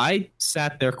 I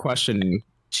sat there questioning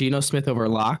Geno Smith over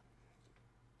Lock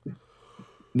at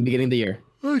the beginning of the year.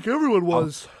 I think everyone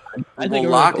was. I Well, think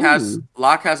Locke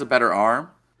ooh. has a better arm,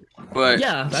 but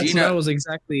Yeah, that was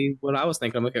exactly what I was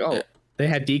thinking. I'm like, Yeah. they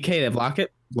had DK, they have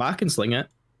Locke can sling it.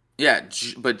 Yeah,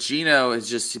 but Gino is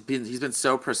he's been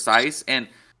so precise, and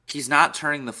he's not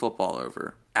turning the football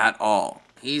over at all.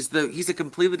 He's a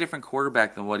completely different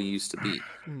quarterback than what he used to be.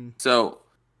 So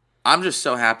I'm just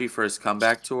so happy for his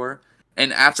comeback tour.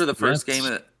 And after the first game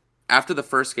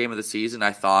of the season,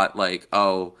 I thought like,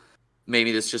 oh,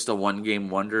 maybe this is just a 1-game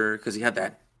wonder because he had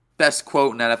that best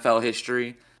quote in NFL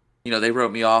history. They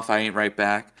wrote me off. I ain't right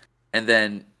back. And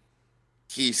then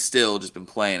he's still just been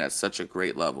playing at such a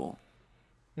great level.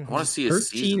 I want to see his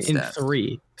season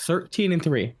stats. 13 and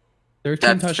 3. 13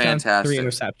 That's touchdowns, fantastic. 3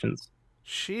 interceptions.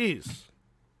 Jeez.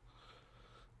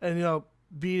 And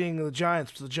beating the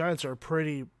Giants. The Giants are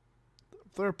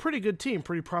they're a pretty good team,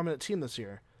 pretty prominent team this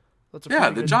year. That's a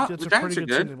pretty good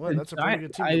team to win. That's a pretty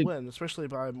good team to win, especially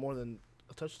by more than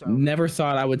a touchdown. Never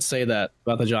thought I would say that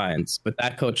about the Giants, but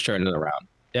that coach turned it around.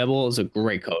 Devil is a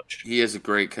great coach. He is a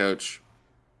great coach.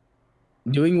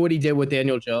 Doing what he did with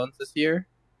Daniel Jones this year,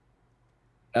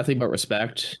 nothing but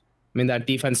respect. I mean, that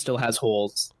defense still has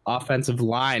holes. Offensive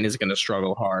line is going to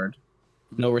struggle hard.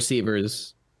 No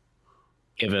receivers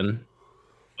given.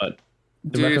 But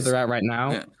the record they're at right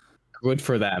now, good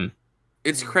for them.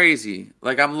 It's crazy.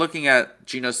 Like, I'm looking at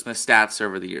Geno Smith's stats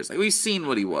over the years. Like, we've seen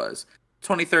what he was.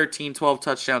 2013, 12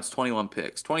 touchdowns, 21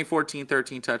 picks. 2014,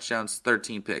 13 touchdowns,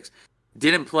 13 picks.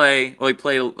 Didn't play. Well, he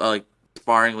played like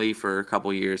sparingly for a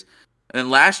couple years. And then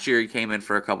last year he came in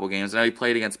for a couple games. And now he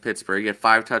played against Pittsburgh. He had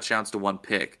 5 touchdowns to 1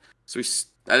 pick. So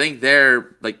I think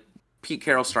they're like Pete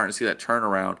Carroll's starting to see that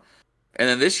turnaround. And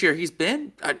then this year he's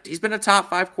been a top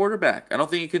 5 quarterback. I don't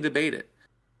think you can debate it.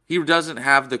 He doesn't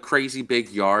have the crazy big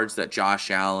yards that Josh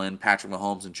Allen, Patrick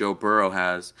Mahomes, and Joe Burrow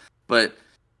has, but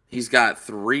he's got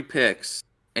 3 picks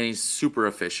and he's super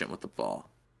efficient with the ball.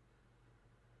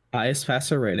 Highest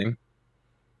passer rating.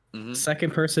 Mm-hmm.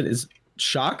 Second person is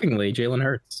shockingly Jalen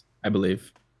Hurts, I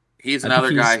believe. He's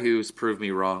another guy who's proved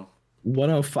me wrong.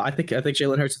 105. I think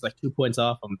Jalen Hurts is like 2 points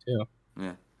off him too.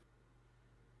 Yeah.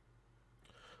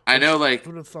 I know, like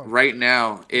right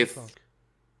now,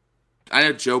 I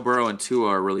know Joe Burrow and Tua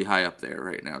are really high up there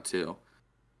right now too.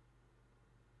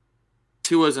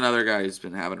 Tua's another guy who's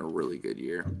been having a really good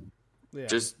year. Yeah.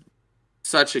 Just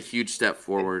such a huge step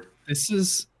forward.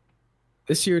 This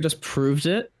year just proved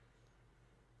it.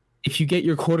 If you get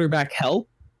your quarterback help,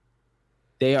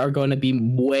 they are going to be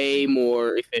way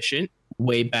more efficient,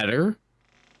 way better.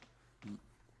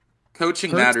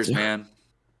 Coaching matters, man.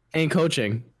 And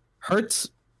coaching.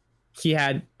 Hurts, he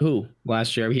had who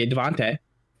last year? He had Devontae.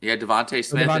 He had Devontae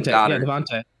Smith and Goddard. Yeah,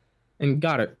 Devontae. And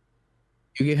Goddard.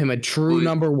 You give him a true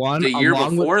number one. The year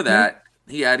before that,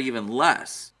 he had even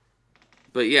less.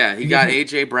 But yeah, he got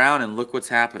A.J. Brown, and look what's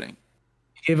happening.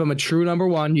 You give him a true number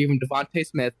one. You give him Devontae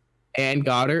Smith and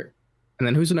Goddard. And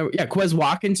then who's the number? Yeah, Quez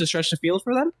Watkins to stretch the field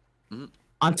for them. Mm-hmm.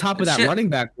 On top of that running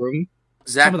back room.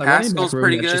 Zach Pascal's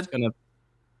pretty good.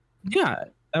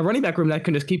 That running back room that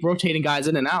can just keep rotating guys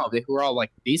in and out. Who are all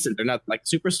like decent. They're not like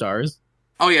superstars.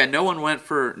 Oh yeah, no one went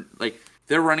for like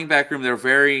their running back room.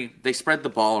 They spread the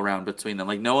ball around between them.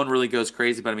 Like no one really goes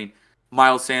crazy. But I mean,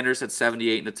 Miles Sanders had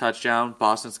 78 and a touchdown.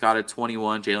 Boston Scott had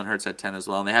 21. Jalen Hurts had 10 as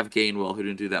well. And they have Gainwell who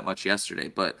didn't do that much yesterday.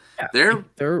 But they're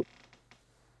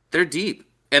deep.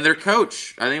 And their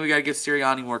coach, I think we got to give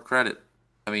Sirianni more credit.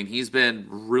 I mean, he's been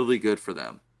really good for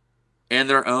them. And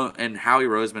Howie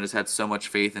Roseman has had so much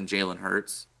faith in Jalen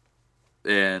Hurts.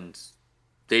 And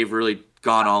they've really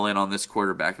gone all in on this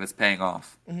quarterback, and it's paying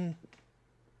off. Mm-hmm.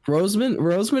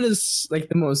 Roseman is like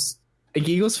the most like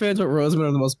Eagles fans, but Roseman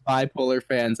are the most bipolar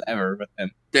fans ever with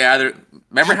him.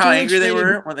 Remember how angry they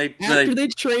were when they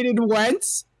traded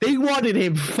Wentz? They wanted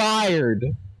him fired.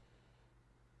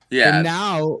 Yeah. And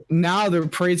now they're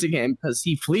praising him because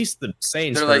he fleeced the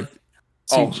Saints. They're like,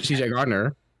 CJ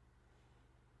Gardner.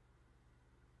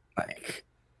 Like,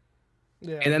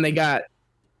 and then they got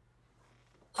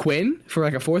Quinn for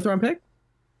like a 4th round pick,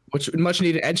 which much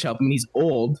needed edge help. I mean, he's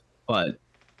old, but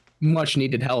much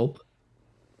needed help.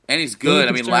 And he's good.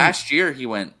 I mean, last year he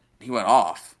went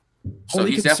off, so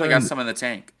he's definitely got some in the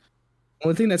tank.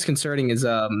 Only thing that's concerning is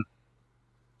who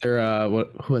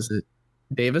was it?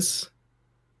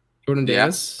 Jordan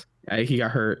Davis. Yeah, he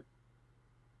got hurt.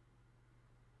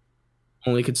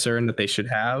 Only concern that they should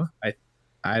have.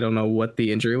 I don't know what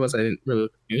the injury was. I didn't really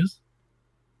look at the news.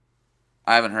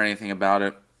 I haven't heard anything about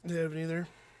it. I haven't either.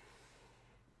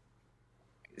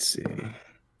 Let's see.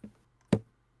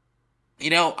 You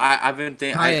know, I've been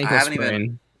thinking. I haven't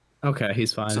even. Okay,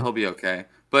 he's fine. So he'll be okay.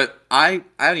 But I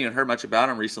haven't even heard much about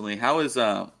him recently. How is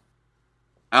I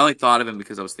only thought of him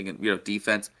because I was thinking,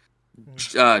 defense.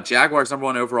 Jaguars number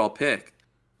 1 overall pick.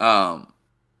 Well,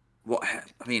 I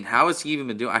mean, how has he even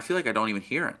been doing? I feel like I don't even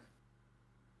hear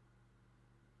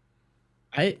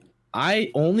him.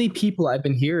 I only people I've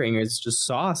been hearing is just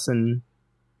Sauce and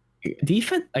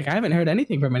defense. Like I haven't heard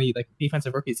anything from any like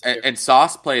defensive rookies. And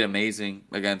Sauce played amazing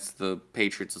against the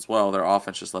Patriots as well. Their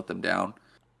offense just let them down.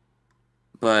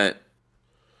 But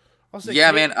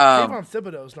yeah, man. Kayvon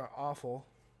Thibodeau's not awful.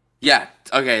 Yeah.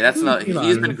 Okay, that's not.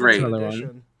 He's been great.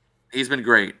 He's been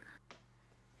great.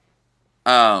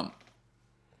 But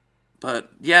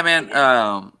yeah,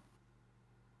 man.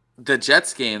 The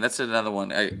Jets game. That's another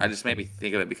one. I just made me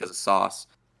think of it because of Sauce.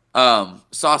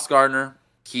 Sauce Gardner.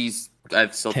 I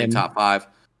still think top 5.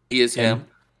 He is him.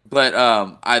 But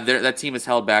that team is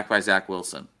held back by Zach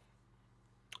Wilson.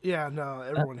 Yeah, no,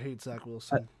 everyone hates Zach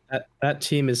Wilson. That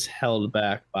team is held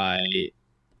back by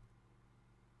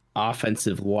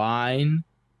offensive line.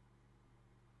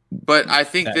 But I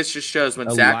think this just shows when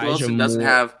Zach Wilson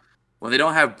when they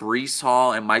don't have Breece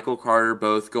Hall and Michael Carter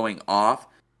both going off,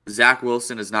 Zach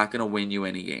Wilson is not going to win you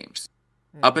any games.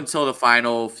 Up until the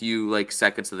final few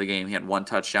seconds of the game, he had 1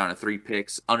 touchdown and 3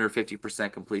 picks, under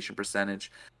 50% completion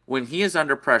percentage. When he is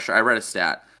under pressure, I read a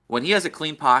stat. When he has a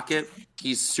clean pocket,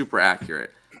 he's super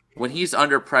accurate. When he's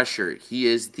under pressure, he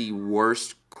is the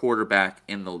worst quarterback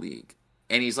in the league.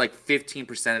 And he's 15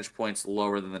 percentage points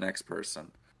lower than the next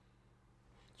person.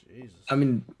 Jesus. I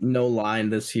mean, no line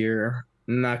this year.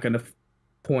 I'm not going to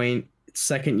point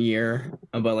second year.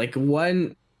 But I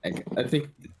think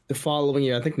the following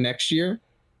year, I think next year,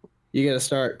 you got to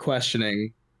start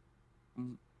questioning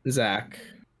Zach.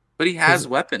 But he has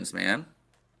weapons, man.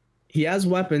 He has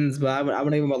weapons, but I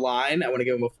want to give him a line. I want to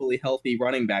give him a fully healthy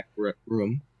running back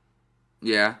room.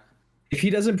 Yeah. If he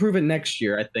doesn't prove it next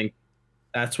year, I think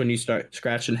that's when you start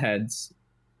scratching heads.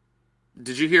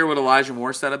 Did you hear what Elijah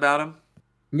Moore said about him?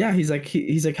 Yeah, he's like,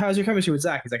 how's your chemistry with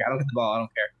Zach? He's like, I don't get the ball. I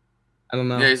don't care. I don't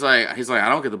know. Yeah, he's like, I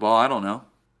don't get the ball. I don't know.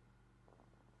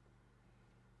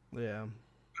 Yeah.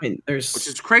 I mean, which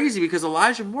is crazy because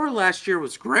Elijah Moore last year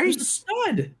was great. He was a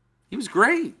stud. He was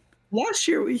great. Last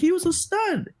year, he was a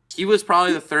stud. He was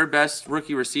probably the 3rd best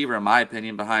rookie receiver, in my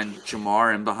opinion, behind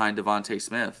Jamar and behind Devontae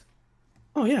Smith.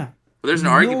 Oh, yeah. But there's an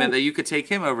argument that you could take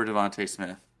him over Devontae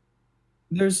Smith.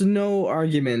 There's no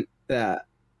argument that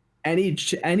any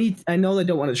I know they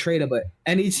don't want to trade him, but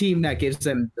any team that gives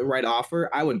them the right offer,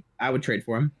 I would trade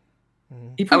for him.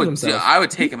 He proved himself. I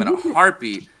would take him in a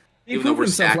heartbeat, even though we're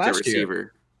stacked at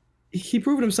receiver. He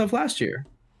proved himself last year.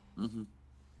 Mm-hmm.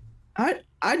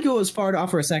 I'd go as far to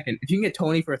offer a second. If you can get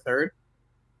Tony for a 3rd,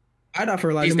 I'd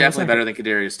offer Elijah. He's definitely better than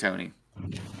Kadarius Toney.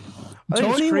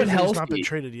 Tony when healthy, not been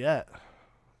traded yet.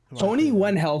 Tony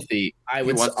when healthy, I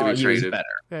would argue is better.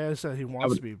 Yeah, I said he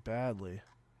wants to be badly.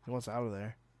 He wants out of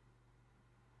there.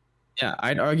 Yeah,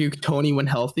 I'd argue Tony when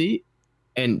healthy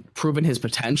and proven his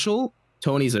potential.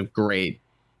 Tony's a great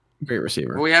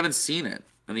receiver. Well, we haven't seen it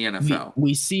in the NFL.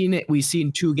 We've seen it. We've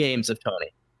seen 2 games of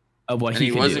Tony of what he can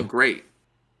do. And he wasn't great.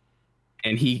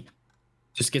 And he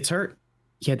just gets hurt.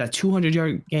 He had that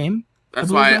 200-yard game. That's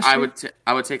why I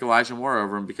would take Elijah Moore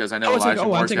over him because I know Elijah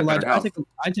Moore's got better health.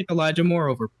 I take Elijah Moore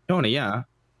over Tony. Yeah.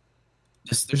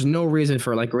 Just there's no reason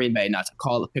for Green Bay not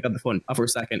to pick up the phone for a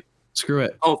second. Screw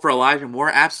it. Oh, for Elijah Moore,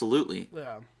 absolutely.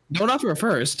 Yeah. Don't offer a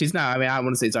first. He's not. I mean, I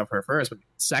wouldn't say he's up for a first, but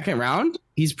 2nd round,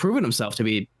 he's proven himself to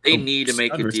be. They need to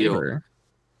make a deal.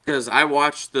 Because I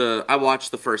watched the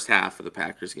first half of the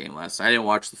Packers game last night. I didn't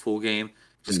watch the full game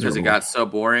just because it got so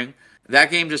boring.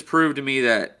 That game just proved to me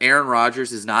that Aaron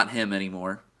Rodgers is not him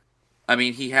anymore. I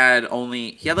mean, he had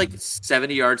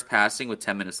 70 yards passing with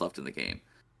 10 minutes left in the game.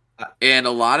 And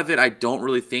a lot of it I don't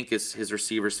really think is his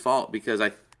receiver's fault because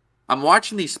I'm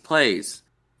watching these plays.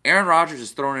 Aaron Rodgers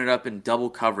is throwing it up in double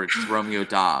coverage to Romeo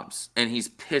Doubs, and he's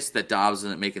pissed that Doubs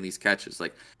isn't making these catches.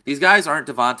 These guys aren't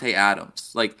Devontae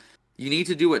Adams. You need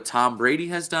to do what Tom Brady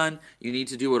has done. You need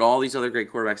to do what all these other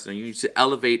great quarterbacks have done. You need to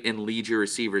elevate and lead your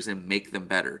receivers and make them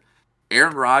better.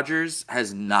 Aaron Rodgers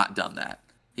has not done that.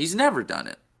 He's never done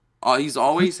it. He's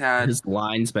always had... His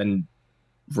line's been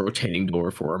rotating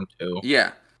door for him, too.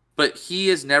 Yeah, but he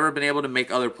has never been able to make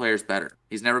other players better.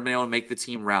 He's never been able to make the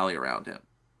team rally around him.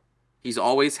 He's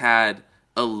always had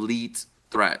elite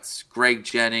threats. Greg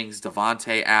Jennings,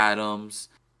 Devontae Adams.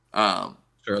 Yeah.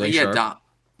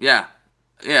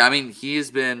 I mean,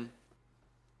 he's been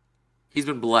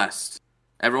blessed.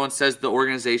 Everyone says the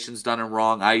organization's done him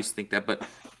wrong. I used to think that, but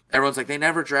everyone's like, they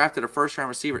never drafted a first-round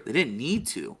receiver. They didn't need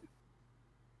to.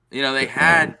 They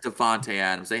had Devontae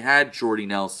Adams. They had Jordy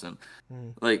Nelson.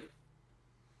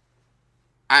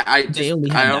 I don't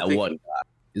think one guy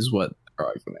is what they're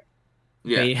arguing.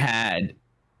 Yeah. They had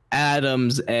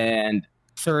Adams and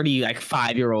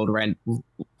 5-year-old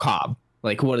Cobb.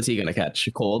 Like, what is he gonna catch?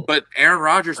 Cold? But Aaron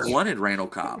Rodgers wanted Randall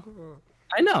Cobb.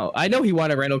 I know he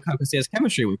wanted Randall Cobb because he has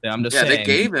chemistry with him. I'm just saying. They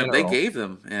gave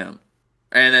him him,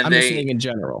 and then I'm just saying in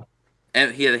general.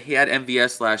 And he had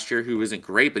MVS last year, who wasn't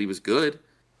great, but he was good.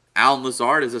 Alan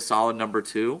Lazard is a solid number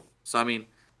 2. So I mean,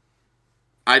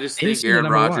 I just think Aaron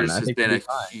Rodgers has been a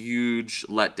huge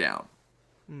letdown.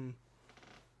 And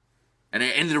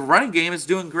the running game is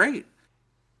doing great.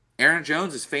 Aaron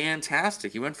Jones is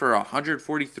fantastic. He went for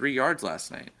 143 yards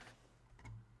last night.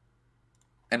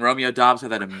 And Romeo Doubs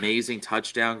had that amazing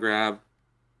touchdown grab.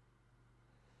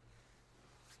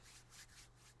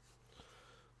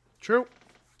 True.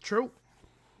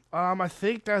 I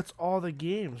think that's all the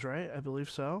games, right? I believe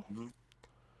so.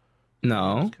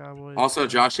 No. Cowboys, Also,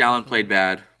 Josh Allen played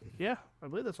bad. Yeah, I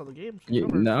believe that's all the games.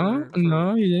 No,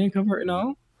 you didn't cover it.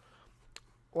 No.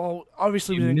 Well,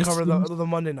 obviously we didn't cover the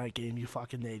Monday night game. You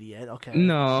fucking idiot. Okay.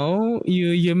 No,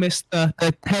 you missed the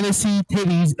Tennessee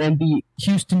Titties and the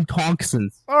Houston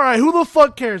Toxins. All right, who the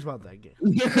fuck cares about that game?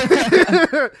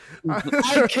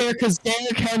 I care because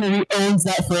Derrick Henry owns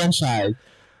that franchise.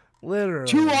 Literally.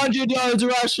 200 yards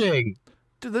rushing.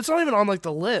 Dude, that's not even on like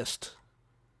the list.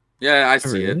 Yeah, I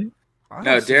see it.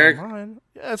 No, Derrick.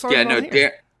 Yeah, it's not on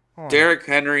here. Derrick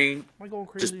Henry Am I going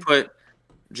crazy?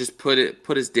 just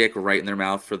put his dick right in their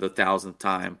mouth for the 1,000th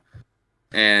time,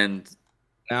 and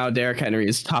now Derrick Henry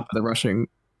is top of the rushing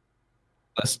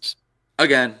list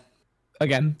again.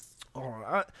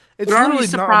 Oh, it's literally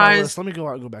not on my list. Let me go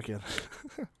out and go back in.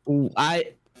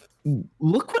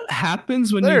 Look what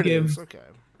happens when you give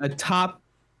a top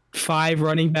 5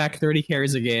 running back 30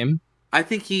 carries a game. I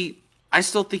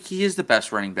still think he is the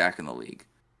best running back in the league.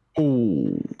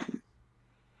 Ooh.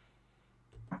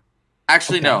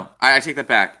 Actually, no. I take that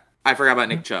back. I forgot about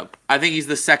Nick Chubb. I think he's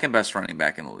the second best running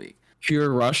back in the league. Pure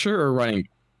rusher or running?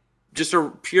 Just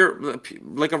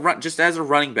just as a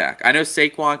running back. I know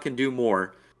Saquon can do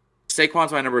more.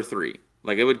 Saquon's my number 3.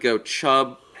 Like, it would go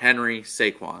Chubb, Henry,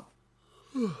 Saquon.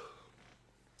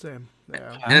 Same.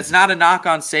 Yeah. And it's not a knock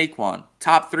on Saquon.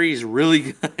 Top 3 is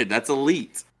really good. That's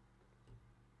elite.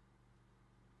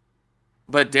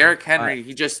 But Derrick Henry,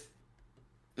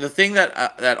 the thing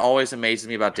that always amazes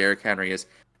me about Derrick Henry is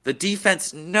the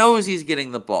defense knows he's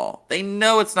getting the ball. They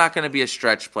know it's not going to be a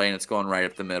stretch play and it's going right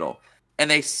up the middle. And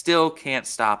they still can't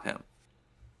stop him.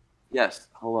 Yes.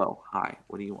 Hello. Hi.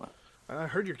 What do you want? I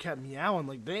heard your cat meowing.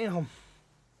 Like, damn.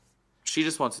 She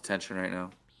just wants attention right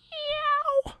now.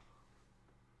 Meow.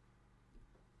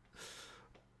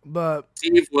 But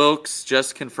Steve Wilkes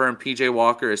just confirmed P.J.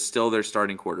 Walker is still their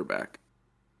starting quarterback.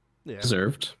 Yeah.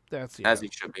 Deserved. As he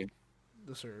should be.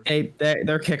 Deserved. Hey,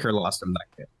 their kicker lost him that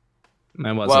game.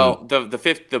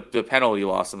 The penalty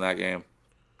lost in that game.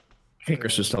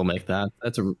 Kickers should still make that.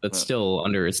 That's still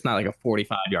under. It's not like a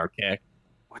 45-yard kick.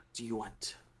 What do you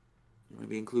want? You want to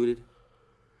be included?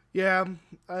 Yeah,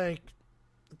 I think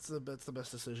it's the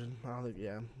best decision. I don't think.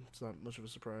 Yeah, it's not much of a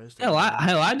surprise. Hell,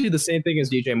 I'd do the same thing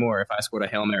as DJ Moore if I scored a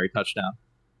Hail Mary touchdown.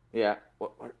 Yeah.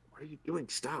 What are you doing?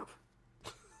 Stop.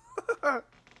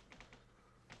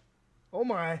 Oh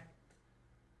my.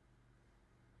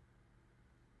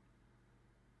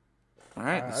 All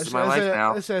right, this is my life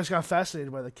now. I just got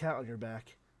fascinated by the cat on your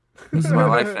back. This is my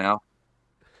life now.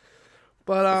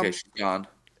 But okay, she's gone.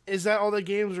 Is that all the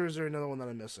games, or is there another one that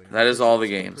I'm missing? That is all the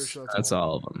games. Sure that's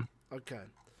all of them. Okay.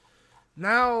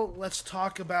 Now let's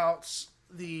talk about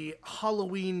the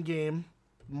Halloween game,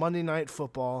 Monday Night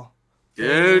Football.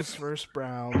 Dude. Bengals versus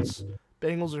Browns.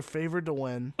 Bengals are favored to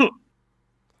win.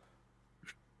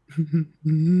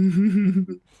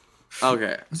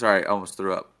 Okay, sorry, I almost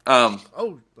threw up.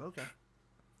 Oh, okay.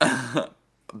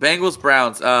 Bengals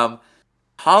Browns.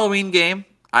 Halloween game.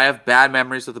 I have bad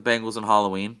memories of the Bengals on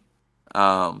Halloween.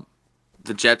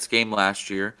 The Jets game last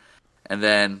year, and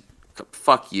then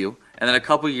fuck you. And then a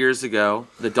couple years ago,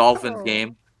 the Dolphins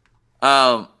game.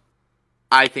 I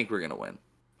think we're gonna win.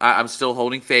 I'm still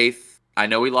holding faith. I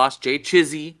know we lost Jay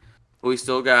Chizzy, but we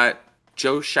still got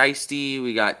Joe Shiesty.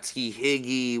 We got T.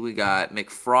 Higgy. We got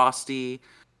McFrosty.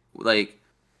 Like,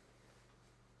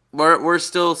 we're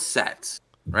still set,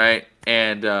 right?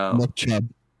 And Nick Chubb.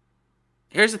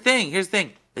 Here's the thing.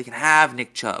 They can have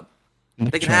Nick Chubb.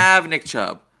 Have Nick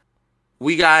Chubb.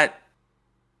 We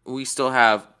still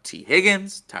have T.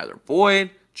 Higgins, Tyler Boyd,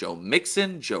 Joe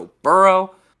Mixon, Joe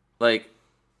Burrow. Like,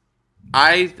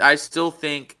 I still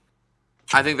think,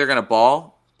 I think they're gonna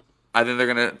ball. I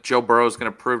think Joe Burrow's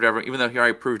gonna prove to everyone, even though he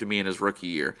already proved to me in his rookie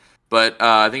year. But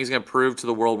I think he's gonna prove to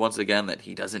the world once again that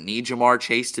he doesn't need Jamar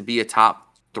Chase to be a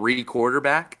top 3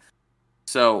 quarterback.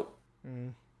 So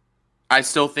I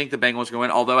still think the Bengals are going to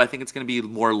win, although I think it's going to be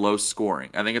more low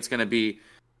scoring. I think it's going to be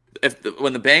if the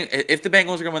Bengals are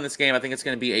going to win this game, I think it's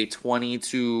going to be a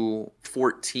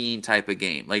 20-14 type of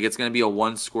game. Like it's going to be a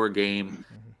one-score game,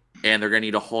 and they're going to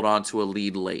need to hold on to a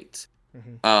lead late.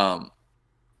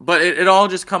 But it all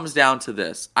just comes down to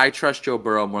this: I trust Joe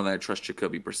Burrow more than I trust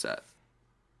Jacoby Brissett.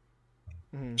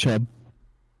 Chubb.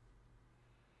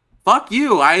 Fuck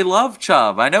you! I love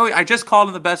Chubb. I know I just called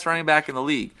him the best running back in the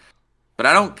league, but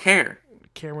I don't care.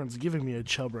 Cameron's giving me a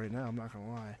Chubb right now. I'm not gonna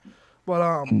lie,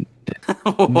 but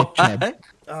What?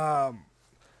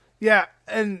 yeah,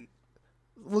 and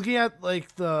looking at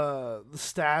like the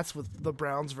stats with the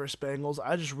Browns versus Bengals,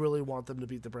 I just really want them to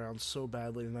beat the Browns so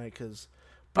badly tonight because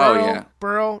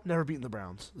Burrow never beaten the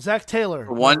Browns. Zach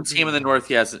Taylor, one team in the North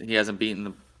he hasn't beaten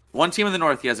the one team in the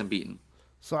North he hasn't beaten.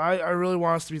 So I really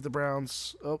want us to beat the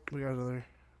Browns. Oh, we got another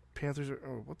Panthers.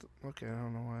 Okay, I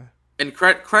don't know why. And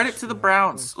credit to the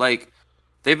Browns, like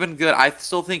they've been good. I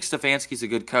still think Stefanski's a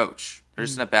good coach. They're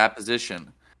just in a bad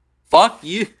position. Fuck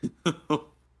you,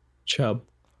 Chubb.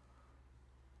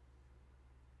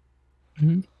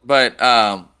 But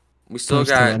we still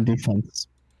got defense.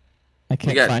 I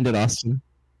can't find it, Austin.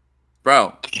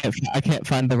 Bro, I can't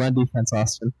find the run defense,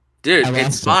 Austin. Dude,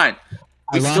 it's fine.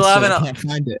 We still haven't. I can't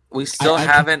find it. We still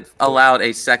haven't allowed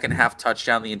a second half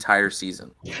touchdown the entire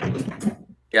season. Yeah,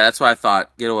 that's what I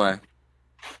thought. Get away.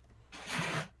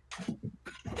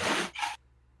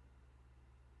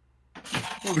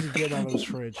 What was he getting out of his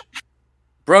fridge?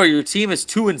 Bro, your team is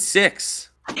 2-6.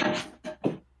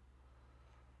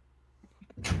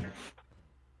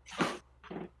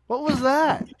 What was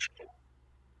that?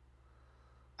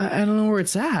 I don't know where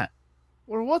it's at.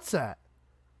 Or what's that?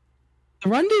 The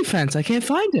run defense. I can't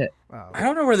find it. Oh. I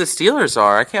don't know where the Steelers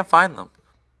are. I can't find them.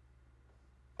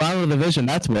 Bottom of the division.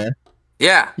 That's where.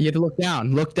 Yeah. You have to look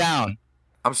down. Look down.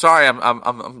 I'm sorry.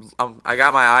 I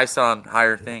got my eyes set on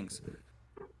higher things.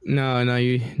 No.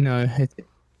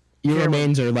 Your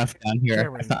remains are left down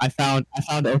here. I found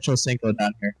Ocho Cinco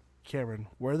down here. Cameron,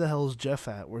 where the hell is Jeff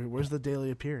at? Where's the daily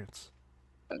appearance?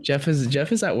 Jeff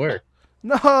is at work.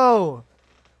 No.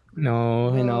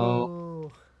 No, I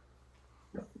know.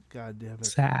 God damn it.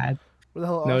 Sad. Where the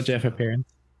hell? No Jeff appearance.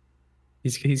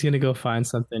 He's gonna go find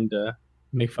something to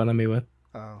make fun of me with.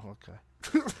 Oh, okay.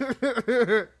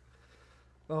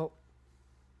 Oh,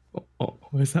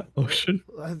 is that lotion?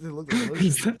 I had to look at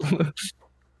lotion.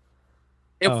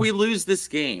 If we lose this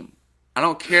game, I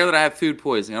don't care that I have food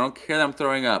poisoning. I don't care that I'm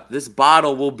throwing up. This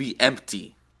bottle will be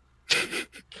empty.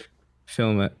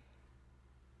 Film it.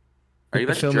 Are you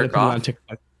about to film jerk it off? on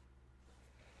TikTok?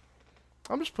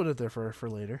 I'm just putting it there for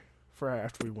later, for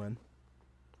after we win.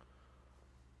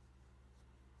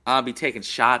 I'll be taking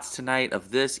shots tonight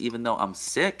of this, even though I'm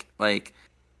sick. Like,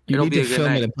 You it'll need be a to good film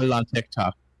night. it and put it on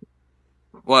TikTok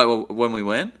What, when we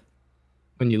win?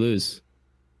 when you lose.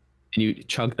 And you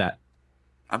chug that.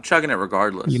 I'm chugging it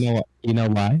regardless. You know what? You know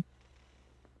why?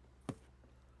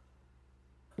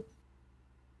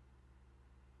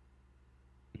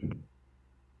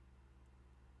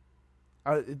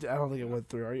 I don't think it went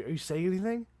through. Are you saying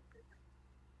anything?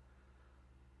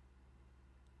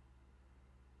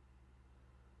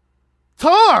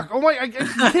 Talk! Oh my! I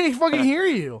can't fucking hear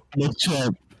you.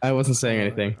 I wasn't saying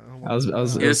anything. I was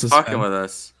You're just fucking with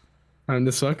us. I'm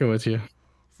just fucking with you.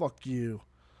 Fuck you.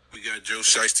 We got Joe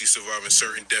Shiesty surviving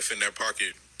certain death in that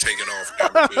pocket, taking off.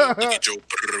 Look at Joe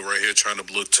right here trying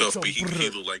to look tough, but he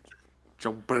look like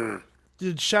Joe Burr.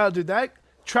 Dude, that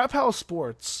Trap House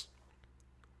Sports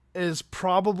is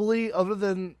probably other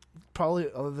than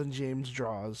James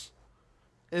Draws,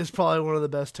 is probably one of the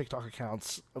best TikTok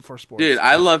accounts for sports. Dude,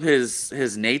 I love his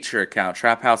nature account,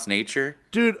 Trap House Nature.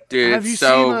 Dude, have you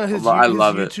seen his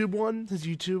YouTube one? His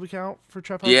YouTube account for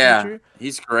Trap House Nature? Yeah,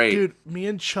 he's great. Dude, me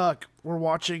and Chuck were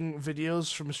watching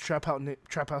videos from his Trap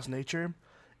House Nature,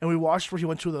 and we watched where he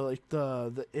went to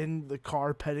the in the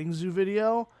car petting zoo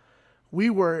video.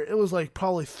 It was like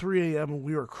probably 3 a.m. and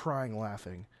we were crying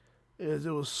laughing. It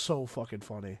was so fucking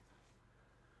funny.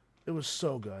 It was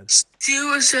so good.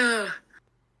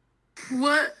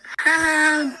 What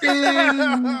happened?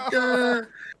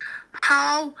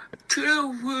 How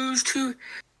to lose to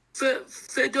the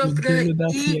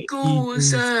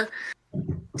Eagles?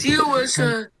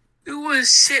 It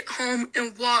was sit home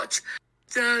and watch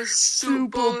the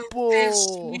Super Bowl this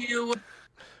year.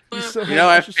 You know,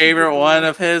 my favorite one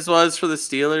of his was for the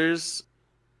Steelers.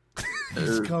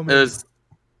 He's coming. It was.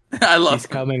 I love. He's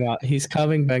coming out. He's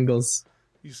coming, Bengals.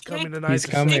 He's coming tonight. He's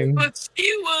coming. But he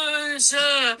was.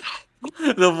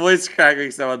 The voice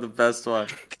cracking sound the best one.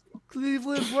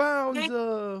 Cleveland Browns.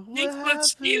 What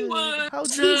happened? How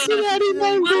did Cincinnati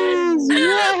Bengals.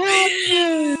 What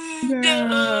happened?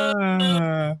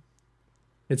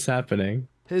 It's happening.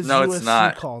 His No, USC it's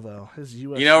not. call though. His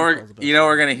USC. You know call's the best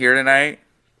we're gonna hear tonight.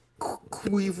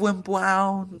 Cleveland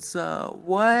Browns.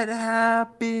 What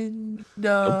happened?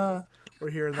 We're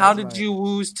hearing that How tonight. did you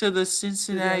lose to the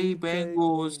Cincinnati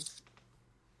Bengals?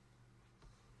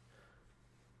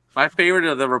 My favorite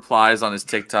are the replies on his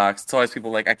TikToks. It's always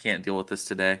people like, I can't deal with this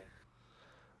today.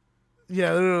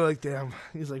 Yeah, they're like, damn.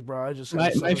 He's like, bro, I just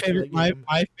had so My much for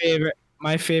that game.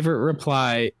 my favorite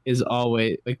reply is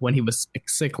always like when he was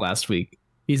sick last week.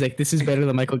 He's like, "This is better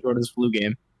than Michael Jordan's flu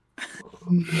game."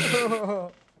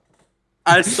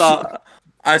 I saw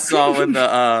when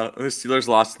the Steelers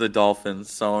lost to the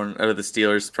Dolphins. Someone or the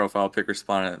Steelers profile pic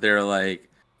responded. They're like,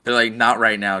 not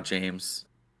right now, James.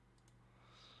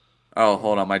 Oh,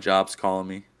 hold on, my job's calling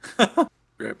me.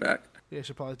 Be right back. Yeah, I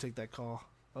should probably take that call.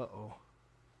 Uh-oh.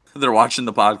 They're watching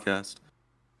the podcast.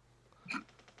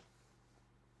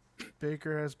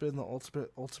 Baker has been the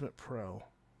ultimate pro.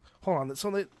 Hold on, I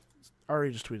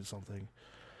already just tweeted something.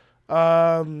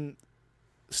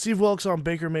 Steve Wilkes on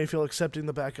Baker Mayfield accepting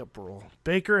the backup role.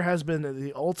 Baker has been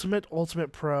the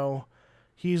ultimate pro.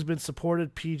 He's been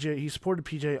supported PJ. He supported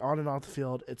PJ on and off the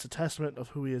field. It's a testament of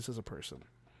who he is as a person.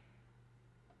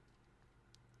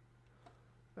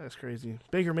 That's crazy.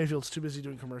 Baker Mayfield's too busy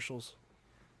doing commercials.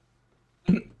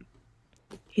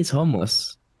 He's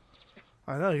homeless.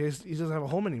 I know, he doesn't have a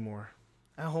home anymore.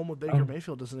 At home with Baker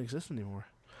Mayfield doesn't exist anymore.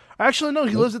 Actually, no,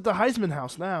 he lives at the Heisman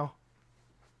house now.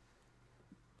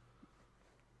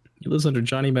 He lives under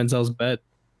Johnny Manziel's bed.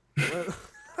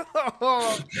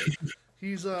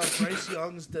 He's Bryce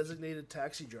Young's designated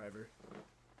taxi driver.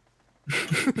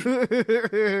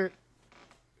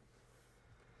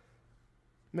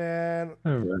 Man,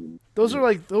 those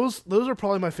are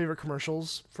probably my favorite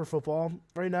commercials for football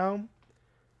right now.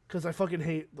 Because I fucking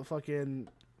hate the fucking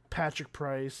Patrick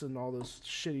Price and all those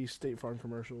shitty State Farm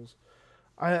commercials.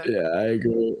 I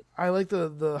agree. I like the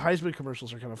Heisman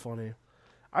commercials are kind of funny.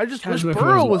 I just Heisman wish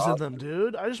Burrow commercials was are in them,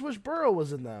 dude. I just wish Burrow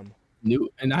was in them.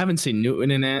 And I haven't seen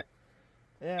Newton in it.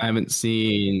 Yeah. I haven't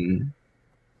seen.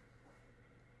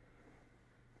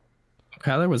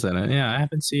 Kyler was in it. Yeah, I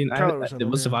haven't seen.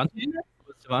 Was Devontae in it?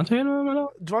 Was Devontae in it at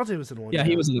all? Devontae was in one. Yeah,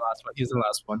 he was in the last one. He was in the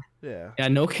last one. Yeah. Yeah,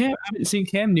 no Cam. I haven't seen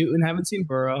Cam Newton. Haven't seen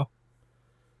Burrow.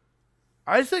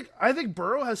 I think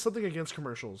Burrow has something against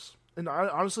commercials, and I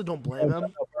honestly don't blame him.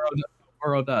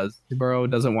 Burrow does. Burrow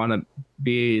doesn't want to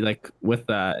be like with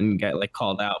that and get like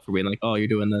called out for being like, "Oh, you're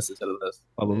doing this instead of this."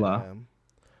 Blah blah blah.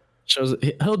 Shows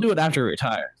he'll do it after he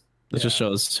retires. It just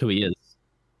shows who he is.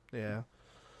 Yeah.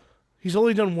 He's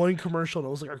only done one commercial, and it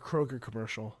was like a Kroger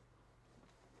commercial.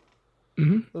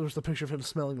 Mm-hmm. That was the picture of him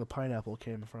smelling the pineapple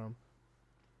came from.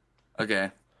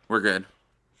 Okay, we're good.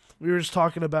 We were just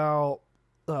talking about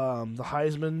the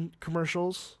Heisman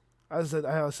commercials. I said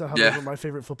how those are my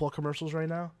favorite football commercials right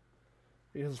now.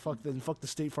 Because fuck the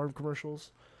State Farm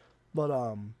commercials. But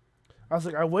I was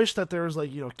like, I wish that there was like,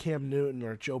 Cam Newton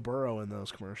or Joe Burrow in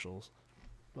those commercials.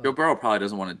 But Joe Burrow probably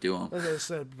doesn't want to do them. As I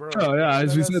said, Burrow. Oh yeah,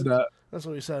 we said that. That's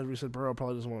what we said. We said Burrow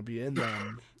probably doesn't want to be in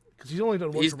them because he's only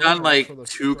done one. He's done like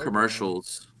 2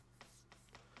 commercials.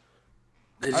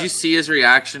 Did you see his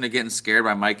reaction to getting scared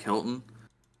by Mike Hilton?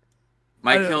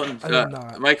 Mike Hilton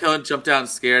jumped out and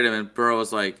scared him, and Burrow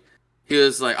was like,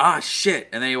 ah, shit.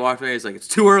 And then he walked away. He's like, it's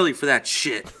too early for that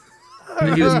shit.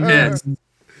 And he was pissed.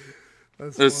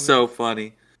 It was so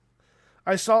funny.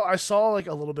 I saw like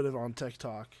a little bit of it on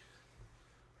TikTok.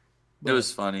 It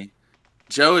was funny.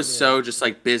 Joe is so just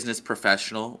like business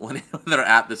professional when they're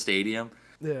at the stadium.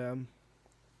 Yeah.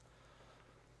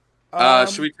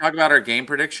 Should we talk about our game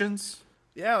predictions?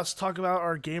 Yeah, let's talk about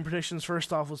our game predictions.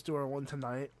 First off, let's do our one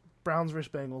tonight. Browns versus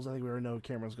Bengals. I think we already know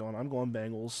Cameron's going. I'm going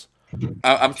Bengals.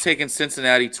 I'm taking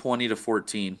Cincinnati 20-14.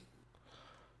 2014.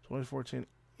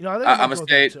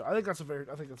 I think that's a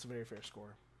very fair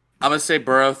score. I'm gonna say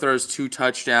Burrow throws 2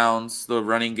 touchdowns. The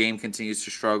running game continues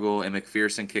to struggle, and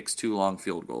McPherson kicks 2 long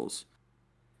field goals.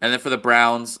 And then for the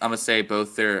Browns, I'm gonna say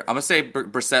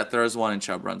Brissett throws 1 and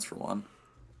Chubb runs for 1.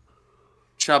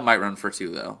 Chubb might run for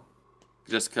 2 though,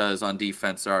 just because on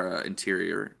defense our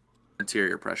interior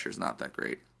pressure is not that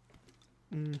great.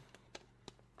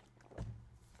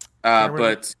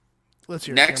 But let's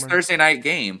hear next Cameron. Thursday night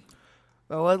game.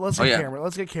 Let's get Cameron.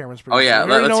 Let's get Cameron's prediction. Oh yeah,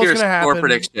 let's hear your score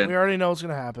prediction. We already know what's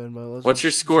gonna happen, but what's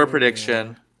your score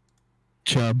prediction?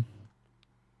 Chubb.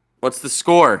 What's the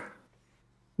score?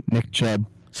 Nick Chubb.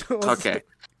 Okay.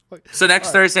 So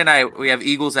next Thursday night we have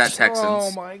Eagles at Texans.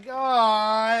 Oh my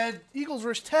God! Eagles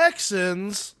versus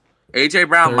Texans. AJ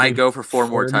Brown might go for 4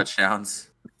 more touchdowns.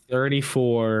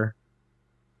 34.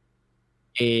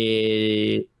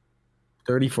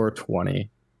 34-20.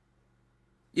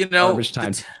 You know, Garbage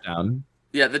time touchdown.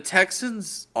 Yeah, the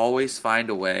Texans always find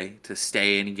a way to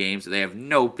stay in games that they have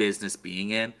no business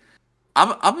being in.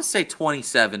 I'm gonna say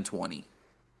 27-20.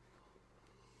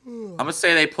 I'm gonna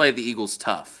say they play the Eagles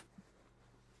tough.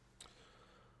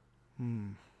 Hmm.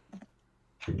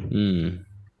 I'm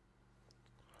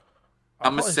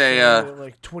gonna say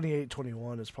like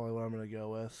 28-21 is probably what I'm gonna go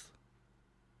with.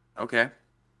 Okay.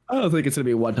 I don't think it's gonna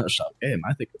be a one touchdown game.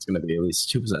 I think it's gonna be at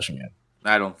least 2-possession game.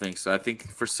 I don't think so. I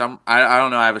think for some, I don't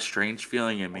know. I have a strange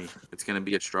feeling in me. It's gonna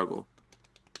be a struggle.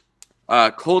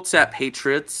 Colts at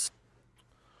Patriots.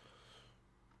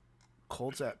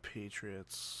 Colts at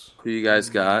Patriots. Who you guys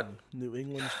got? New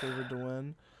England's favored to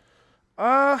win.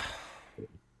 God.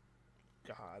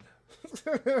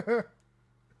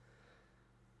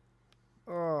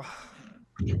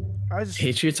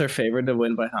 Patriots are favored to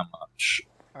win by how much?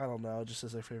 I don't know. It just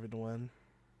says they're favored to win.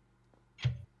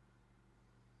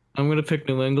 I'm gonna pick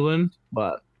New England,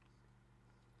 but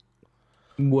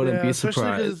wouldn't be surprised.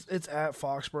 Especially because it's at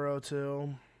Foxborough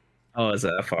too. Oh, is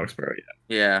that Foxborough?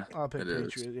 Yeah. I'll pick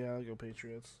Patriots. Yeah, I'll go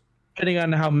Patriots. Depending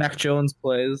on how Mac Jones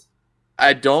plays.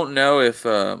 I don't know if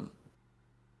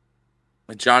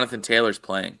Jonathan Taylor's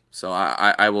playing, so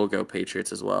I will go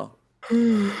Patriots as well.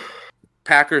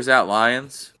 Packers at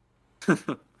Lions.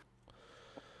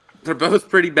 They're both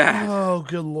pretty bad. Oh,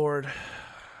 good Lord.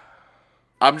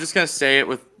 I'm just going to say it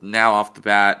with now off the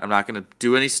bat. I'm not going to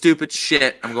do any stupid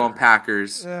shit. I'm going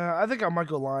Packers. Yeah, I think I might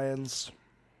go Lions.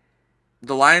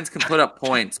 The Lions can put up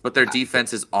points, but their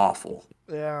defense is awful.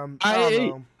 Yeah, I don't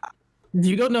know.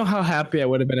 You don't know how happy I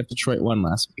would have been if Detroit won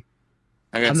last week.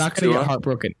 I'm not going to get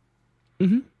heartbroken.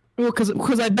 Mm-hmm. Well,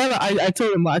 because I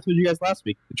told you guys last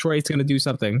week, Detroit's going to do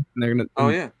something. And they're going to. Oh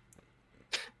yeah.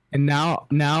 And now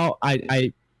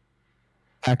I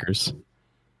Packers.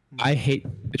 I hate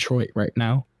Detroit right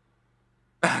now.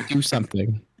 Do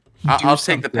something. I'll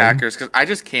take the Packers because I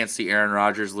just can't see Aaron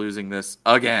Rodgers losing this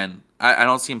again. I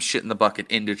don't see him shit in the bucket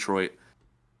in Detroit.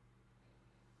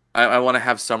 I want to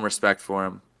have some respect for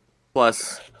him.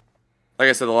 Plus, like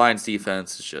I said, the Lions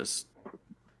defense is just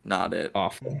not it.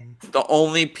 Awful. The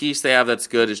only piece they have that's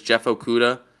good is Jeff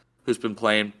Okudah, who's been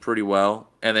playing pretty well,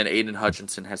 and then Aiden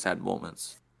Hutchinson has had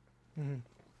moments. Mm-hmm.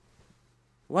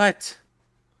 What?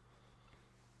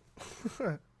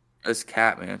 This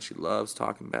cat, man, she loves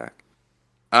talking back.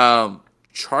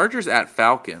 Chargers at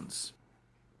Falcons.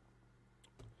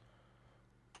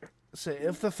 Say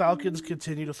if the Falcons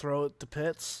continue to throw it to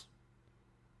Pitts,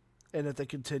 and if they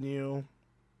continue,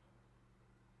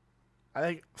 I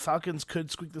think Falcons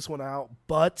could squeak this one out,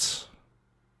 but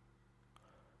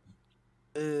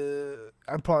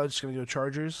I'm probably just gonna go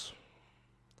Chargers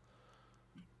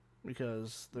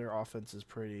because their offense is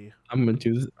pretty. I'm gonna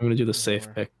do the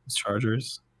safe pick,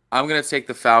 Chargers. I'm gonna take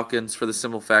the Falcons for the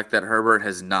simple fact that Herbert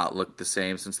has not looked the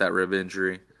same since that rib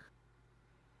injury,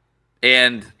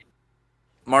 and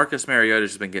Marcus Mariota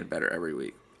has been getting better every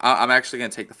week. I'm actually gonna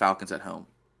take the Falcons at home.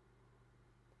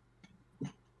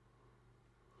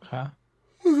 Huh?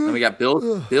 Then we got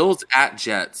Bills at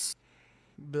Jets.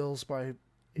 Bills by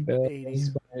 80.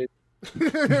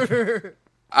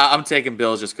 I'm taking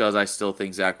Bills just because I still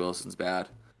think Zach Wilson's bad.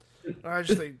 I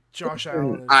just think Josh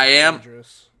Allen is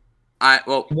dangerous.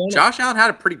 Josh Allen had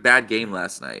a pretty bad game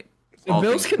last night. The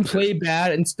Bills can play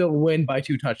bad and still win by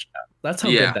 2 touchdowns. That's how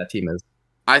good that team is.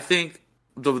 I think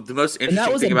the most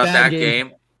interesting thing about that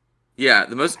game. Yeah,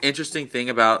 the most interesting thing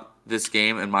about this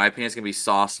game, in my opinion, is going to be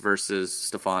Sauce versus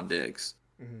Stephon Diggs.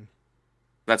 Mm-hmm.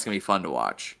 That's going to be fun to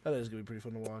watch. That is going to be pretty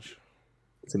fun to watch.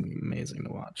 It's going to be amazing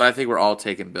to watch. But I think we're all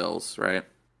taking Bills, right?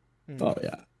 Mm-hmm. Oh,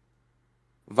 yeah.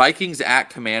 Vikings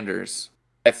at Commanders.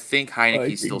 I think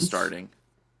Heineke's still starting.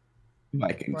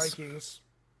 Vikings.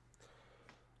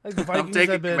 I think the Vikings I'm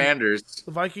taking Commanders.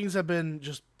 The Vikings have been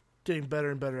just getting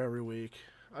better and better every week.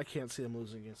 I can't see them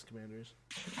losing against Commanders.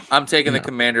 I'm taking the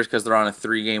Commanders because they're on a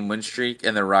 3-game win streak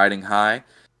and they're riding high.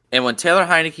 And when Taylor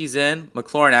Heineke's in,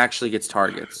 McLaurin actually gets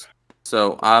targets.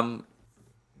 So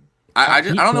I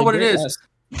don't know what it is.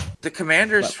 The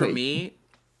Commanders, for me,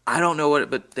 I don't know what,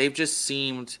 but they've just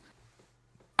seemed.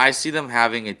 I see them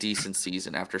having a decent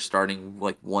season after starting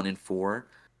like 1-4.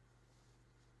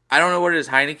 I don't know what it is.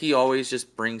 Heineke always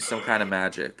just brings some kind of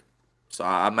magic. So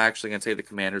I'm actually going to take the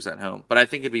Commanders at home. But I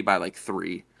think it'd be by like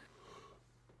 3.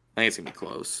 I think it's going to be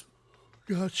close.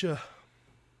 Gotcha.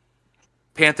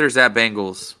 Panthers at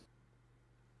Bengals.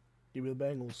 Give me the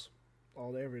Bengals.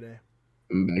 All day, every day.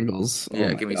 Bengals.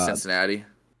 Yeah, give me Cincinnati.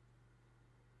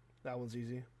 That one's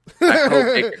easy.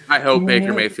 I hope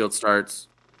Baker Mayfield starts.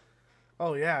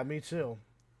 Oh, yeah, me too.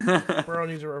 Burrow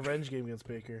needs a revenge game against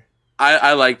Baker.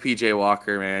 I like PJ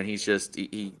Walker, man. He's just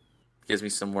he gives me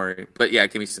some worry. But yeah,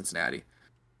 give me Cincinnati.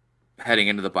 heading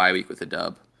into the bye week with a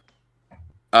dub.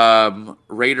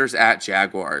 Raiders at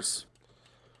Jaguars.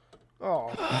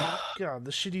 Oh, God.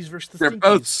 The shitties versus the They're stinkies.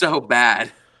 both so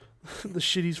bad. The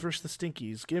shitties versus the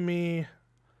stinkies. Give me...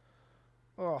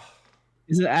 Oh.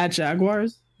 Is it at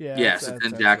Jaguars? Yeah, Yes, it's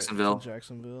in Jacksonville. It's in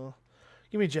Jacksonville.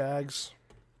 Give me Jags.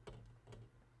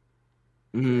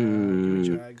 Mm.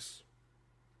 Give me Jags.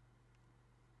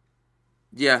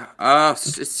 Yeah,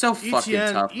 it's so fucking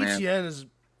tough, man. ETN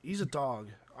he's a dog.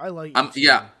 I like ETN.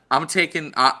 Yeah, I'm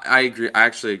taking... I agree. I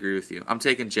actually agree with you. I'm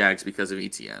taking Jags because of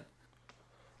ETN.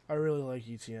 I really like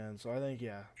ETN, so I think,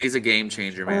 yeah. He's a game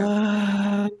changer,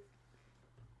 man.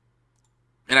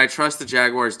 And I trust the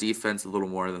Jaguars' defense a little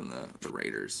more than the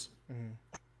Raiders. Mm-hmm.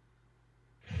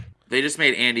 They just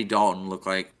made Andy Dalton look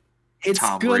like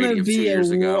Tom Brady of 2 years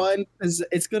ago.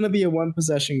 It's going to be a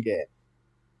one-possession game.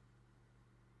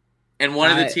 And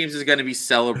one of the teams is going to be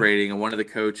celebrating, and one of the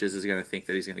coaches is going to think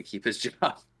that he's going to keep his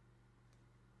job.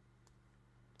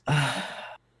 I'm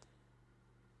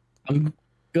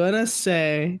going to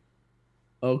say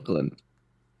Oakland.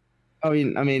 I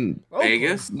mean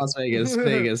Vegas? Las Vegas.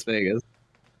 Vegas.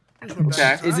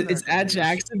 Okay. It's at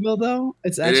Jacksonville, though?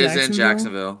 It is in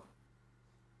Jacksonville.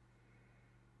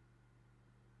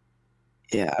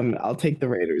 Yeah, I'll take the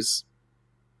Raiders.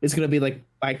 It's going to be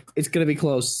it's going to be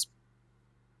close.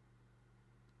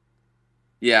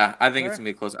 Yeah, I think it's going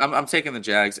to be close. I'm taking the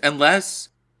Jags. Unless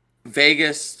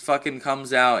Vegas fucking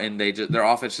comes out and their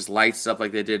offense just lights up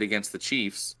like they did against the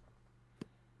Chiefs.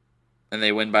 And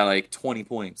they win by like 20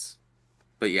 points.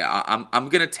 But yeah, I'm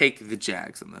going to take the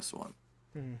Jags in this one.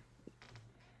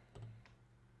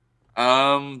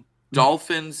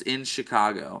 Dolphins in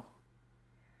Chicago.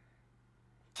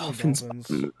 Dolphins.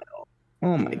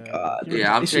 Oh my God.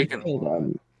 Yeah, I'm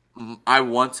taking... I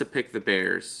want to pick the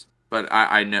Bears. But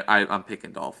I know I'm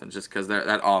picking Dolphins just because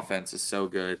that offense is so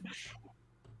good.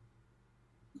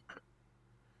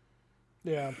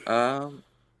 Yeah.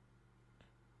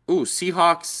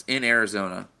 Seahawks in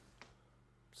Arizona.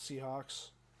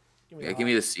 Seahawks. Give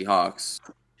me the Seahawks.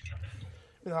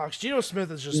 The Hawks. Geno Smith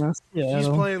is just he's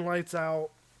playing lights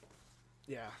out.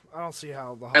 Yeah, I don't see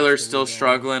how the Hawks Tyler's still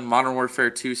struggling. Modern Warfare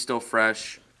 2 still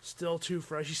fresh. Still too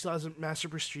fresh. He still hasn't master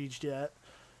prestiged yet.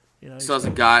 You know, still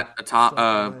hasn't got a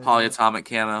polyatomic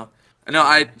camo. No,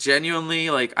 I genuinely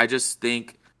I just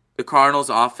think the Cardinals'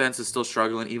 offense is still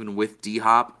struggling even with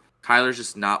D-Hop. Kyler's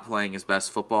just not playing his best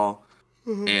football,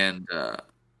 and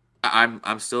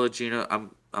I'm still a Geno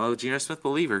Smith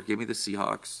believer. Give me the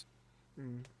Seahawks.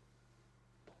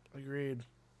 Agreed.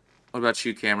 What about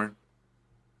you, Cameron?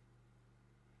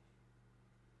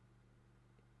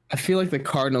 I feel like the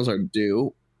Cardinals are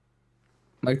due.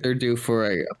 Like they're due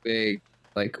for a big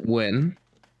win.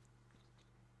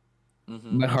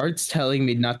 Mm-hmm. My heart's telling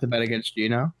me not to bet against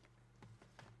Geno.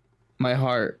 My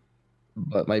heart,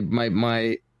 but my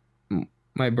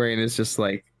brain is just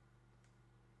like,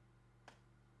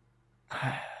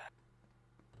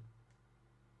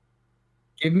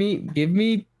 give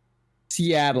me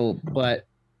Seattle, but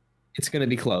it's gonna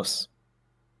be close.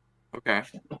 Okay.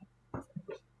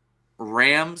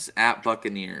 Rams at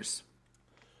Buccaneers.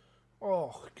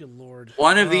 Oh, good Lord.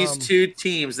 One of these two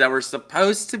teams that were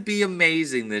supposed to be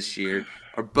amazing this year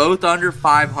are both under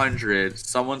 500.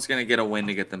 Someone's going to get a win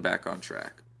to get them back on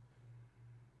track.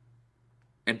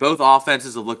 And both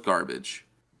offenses will look garbage.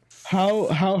 How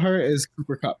hurt is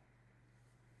Cooper Kupp?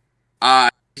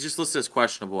 He's just listed as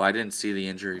questionable. I didn't see the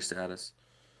injury status.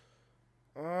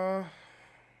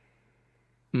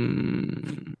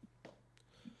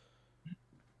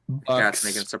 Cat's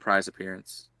making a surprise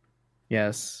appearance.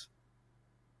 Yes.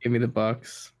 Give me the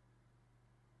Bucks.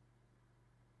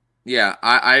 Yeah,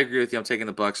 I agree with you. I'm taking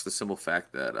the Bucks. The simple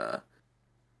fact that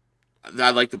I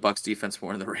like the Bucks defense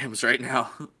more than the Rams right now.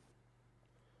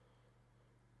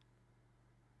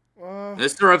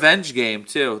 It's the revenge game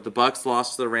too. The Bucks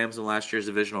lost to the Rams in last year's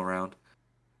divisional round.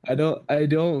 I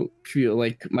don't feel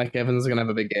like Mike Evans is gonna have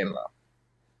a big game though.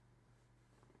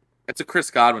 It's a Chris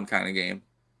Godwin kind of game.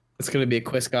 It's gonna be a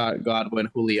Chris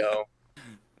Godwin, Julio.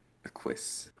 A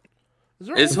quiz.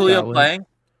 Is Julio playing?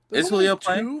 Is Julio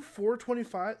playing?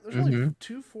 4:25. There's only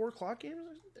 2 4 o'clock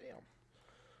games.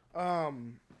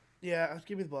 Damn. Yeah,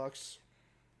 give me the Bucks.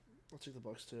 I'll take the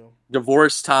Bucks too.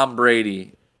 Divorce Tom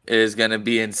Brady is gonna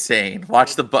be insane.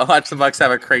 Watch the Bucks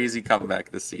have a crazy comeback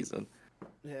this season.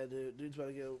 Yeah, dude's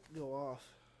about to go off.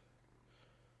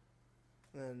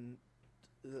 And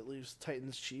that leaves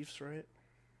Titans Chiefs, right?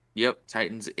 Yep,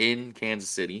 Titans in Kansas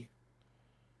City.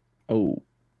 Oh.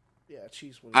 Yeah,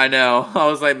 Chiefs win. I know. I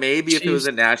was like, maybe if it was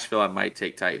in Nashville, I might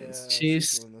take Titans. Yeah,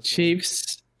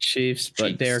 Chiefs,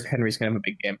 but Derrick Henry's gonna have a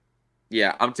big game.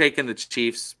 Yeah, I'm taking the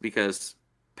Chiefs because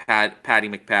Patty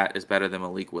McPat is better than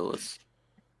Malik Willis.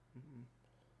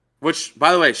 Which,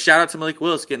 by the way, shout out to Malik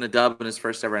Willis getting a dub in his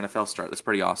first ever NFL start. That's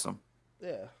pretty awesome.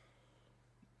 Yeah.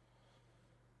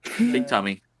 Big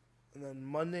tummy. And then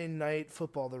Monday Night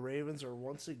Football, the Ravens are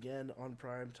once again on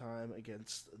prime time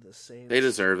against the Saints. They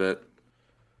deserve it.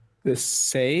 The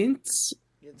Saints?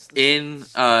 In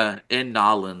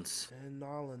Nolans. In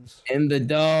Nolans. In the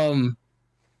Dome.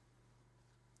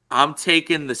 I'm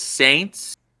taking the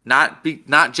Saints, not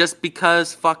just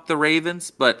because fuck the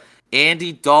Ravens, but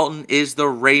Andy Dalton is the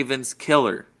Ravens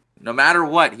killer. No matter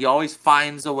what, he always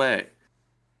finds a way.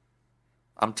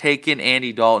 I'm taking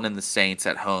Andy Dalton and the Saints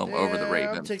at home over the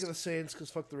Ravens. I'm taking the Saints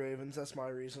because fuck the Ravens. That's my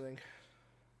reasoning.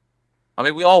 I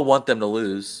mean, we all want them to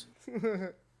lose.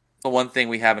 The one thing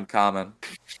we have in common.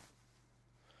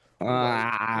 What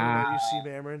about you, C.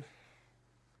 Cameron?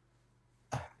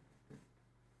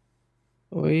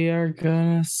 We are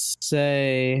gonna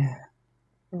say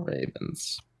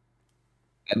Ravens.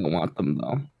 I don't want them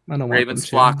though. I don't want Ravens them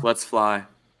flock, to. let's fly.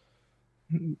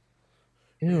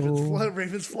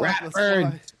 Ravens flock, let's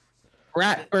fly.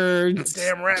 Ratbirds.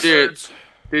 Damn ratbirds. Dude,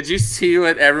 did you see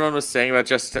what everyone was saying about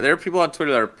Justin? There are people on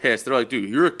Twitter that are pissed. They're like, dude,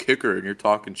 you're a kicker and you're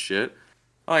talking shit.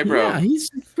 I'm like, bro. Yeah, he's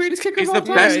the greatest kicker He's of all the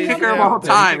time. best kicker of all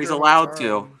time. He's allowed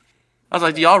to. I was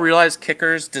like, do y'all realize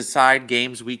kickers decide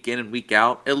games week in and week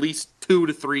out? At least 2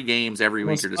 to 3 games every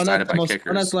week are decided by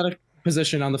kickers. Most unathletic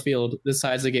position on the field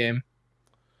decides the game.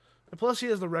 And plus, he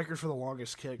has the record for the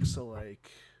longest kick, so like...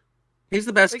 He's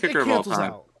the best kicker of all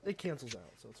time. It cancels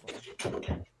out, so it's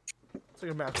fine. It's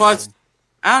like a match. Plus,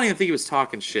 I don't even think he was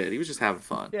talking shit. He was just having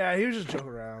fun. Yeah, he was just joking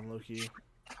around, low-key.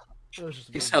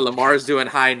 He said Lamar's doing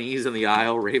high knees in the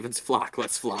aisle. Ravens flock,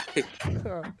 let's fly.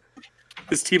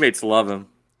 His teammates love him.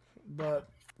 But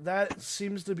that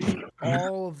seems to be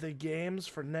all of the games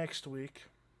for next week.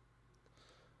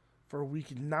 For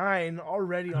week 9,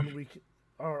 already on week...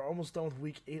 Or almost done with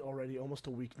week 8 already, almost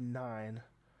to week 9.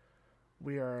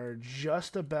 We are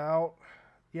just about...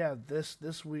 Yeah,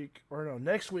 this week... Or no,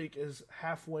 next week is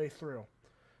halfway through.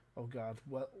 Oh, God.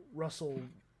 What? Russell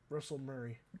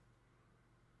Murray.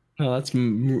 No, that's...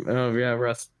 Oh, yeah,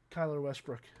 Russ. Kyler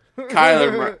Westbrook.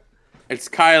 It's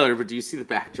Kyler, but do you see the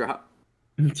backdrop?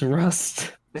 It's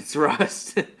Rust. It's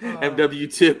Rust.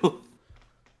 MW2.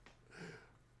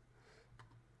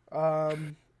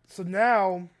 So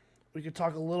now we could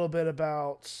talk a little bit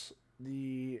about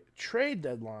the trade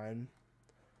deadline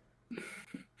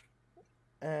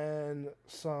and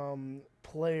some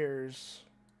players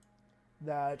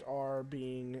that are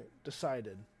being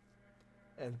decided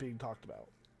and being talked about.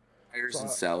 Buyers and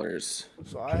sellers.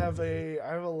 So I have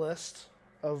a list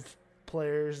of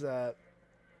players that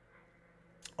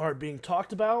are being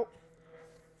talked about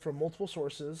from multiple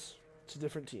sources to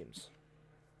different teams.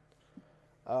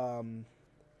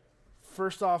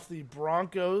 First off, the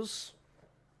Broncos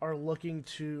are looking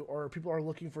to, or people are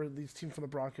looking for these teams from the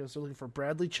Broncos. They're looking for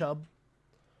Bradley Chubb,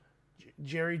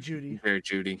 Jerry Jeudy,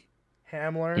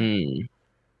 Hamler,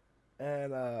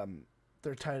 and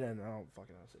their tight end. I don't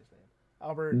fucking know how to say his name.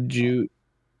 Albert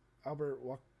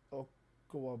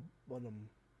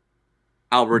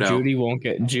Alberto.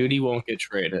 Judy won't get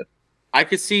traded. I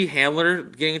could see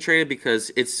Hamler getting traded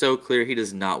because it's so clear he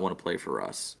does not want to play for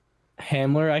us.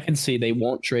 Hamler, I can see they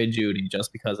won't trade Judy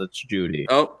just because it's Judy.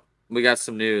 Oh, we got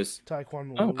some news.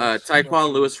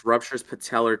 Tyquan Lewis ruptures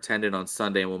patellar tendon on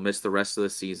Sunday and will miss the rest of the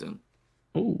season.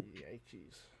 Ooh.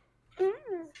 Yikes.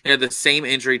 He had the same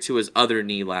injury to his other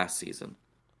knee last season.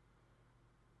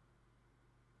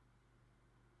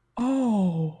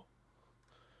 Oh.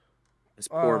 This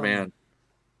poor man.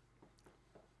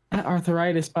 That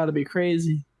arthritis about to be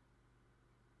crazy.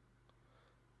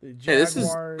 The Jaguars,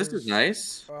 hey, this is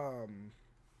nice.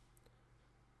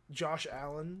 Josh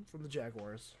Allen from the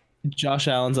Jaguars. Josh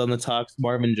Allen's on the talks.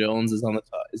 Marvin Jones is on the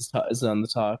is on the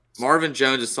talks. Marvin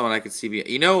Jones is someone I could see.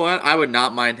 You know what? I would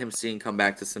not mind him seeing come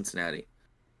back to Cincinnati.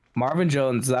 Marvin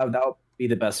Jones, that would be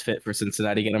the best fit for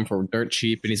Cincinnati. Get him for dirt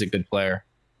cheap, and he's a good player.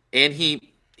 And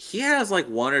he has like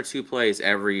 1 or 2 plays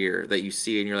every year that you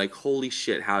see, and you're like, holy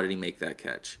shit, how did he make that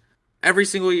catch? Every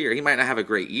single year. He might not have a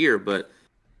great year, but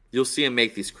you'll see him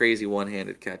make these crazy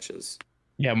one-handed catches.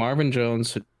 Yeah, Marvin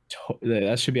Jones,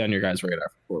 that should be on your guys' radar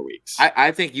for 4 weeks.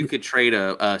 I think you could trade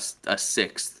a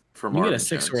sixth for Marvin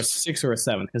Jones. You get a 6 or a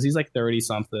 7 because he's like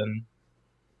 30-something.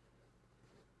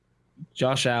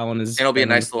 Josh Allen is... It'll be a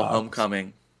nice little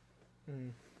homecoming.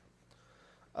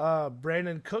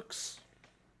 Brandon Cooks.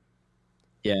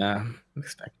 Yeah,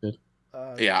 expected.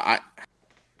 Yeah,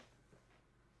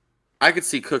 I could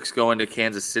see Cooks going to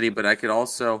Kansas City, but I could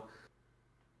also...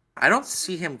 I don't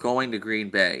see him going to Green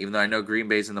Bay, even though I know Green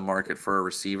Bay's in the market for a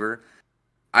receiver.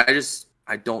 I just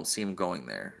I don't see him going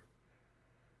there.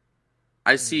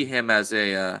 I see him as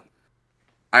a.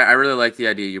 I really like the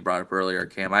idea you brought up earlier,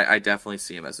 Cam. I definitely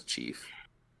see him as a Chief.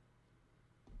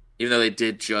 Even though they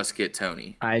did just get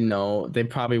Tony. I know they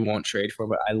probably won't trade for him,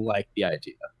 but I like the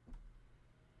idea.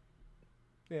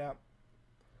 Yeah.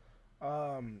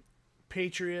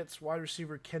 Patriots wide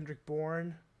receiver Kendrick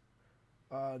Bourne,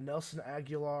 Nelson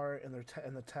Aguilar,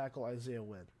 and the tackle Isaiah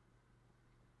Wynn.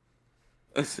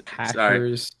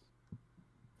 Packers.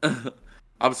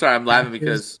 I'm sorry. I'm laughing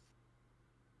because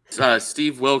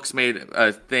Steve Wilkes made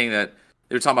a thing that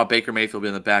they were talking about Baker Mayfield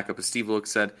being the backup, but Steve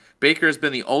Wilkes said, Baker has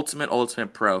been the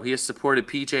ultimate pro. He has supported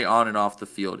PJ on and off the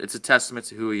field. It's a testament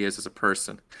to who he is as a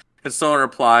person. And someone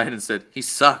replied and said, he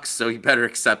sucks, so he better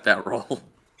accept that role.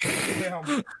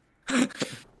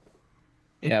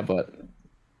 Yeah, but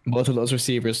both of those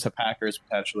receivers to Packers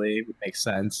potentially would make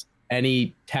sense.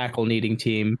 Any tackle-needing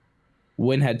team.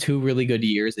 Wynn had 2 really good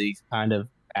years that he's kind of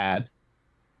bad.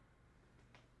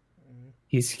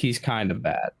 He's kind of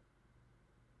bad.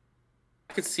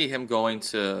 I could see him going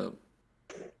to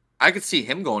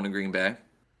Green Bay.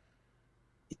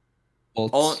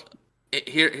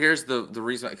 Here's the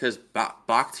reason, because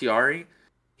Bakhtiari,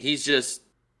 he's just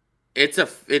it's a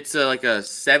like a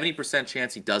 70%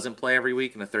 chance he doesn't play every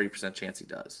week and a 30% chance he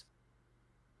does.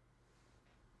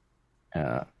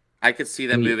 I could see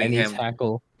them moving him.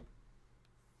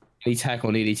 Any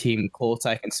tackle needy team, Colts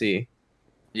I can see.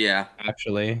 Yeah,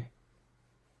 actually.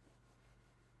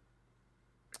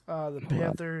 The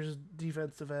Panthers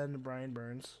defensive end Brian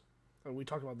Burns. We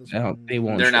talked about this. They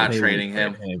won't. They're not trading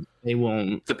him. They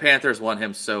won't. The Panthers want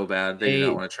him so bad. They do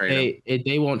not want to trade him.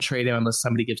 They won't trade him unless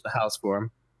somebody gives the house for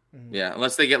him. Yeah,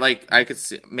 unless they get I could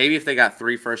see maybe if they got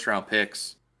 3 first-round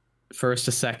picks, first,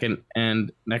 a second,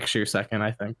 and next year second,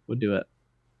 I think would do it.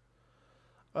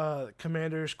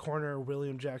 Commanders corner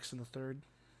William Jackson III.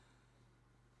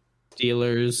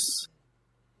 Steelers.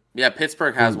 Yeah,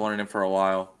 Pittsburgh has wanted him for a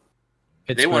while.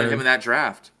 They wanted him in that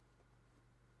draft.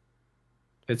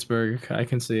 Pittsburgh, I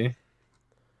can see.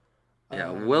 Yeah,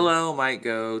 Willow might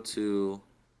go to.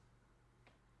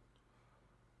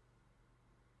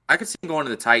 I could see him going to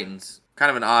the Titans. Kind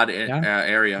of an odd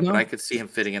area, but I could see him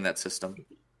fitting in that system.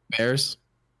 Bears.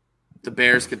 The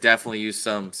Bears could definitely use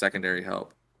some secondary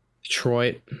help.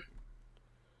 Detroit.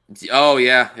 Oh,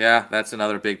 yeah. That's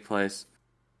another big place.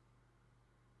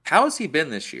 How has he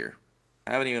been this year?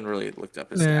 I haven't even really looked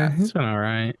up his stats. He's been all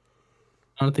right.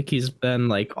 I don't think he's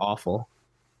been, awful.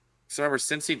 So remember,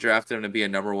 since he drafted him to be a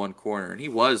number 1 corner, and he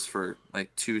was for,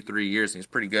 2-3 years, and he was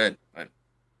pretty good. But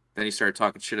then he started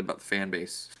talking shit about the fan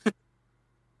base.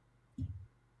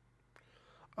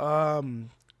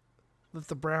 With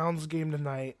the Browns game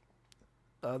tonight,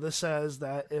 this says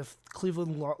that if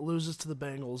Cleveland loses to the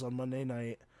Bengals on Monday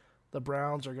night, the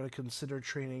Browns are going to consider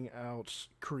trading out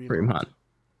Kareem Hunt.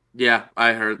 Yeah,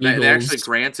 I heard. They actually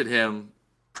granted him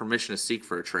permission to seek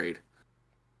for a trade.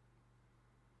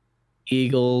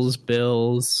 Eagles,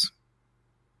 Bills.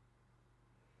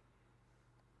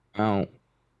 Oh.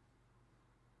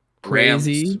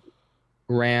 Crazy.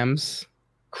 Rams.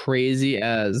 Crazy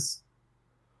as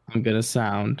I'm going to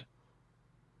sound.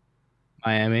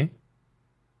 Miami.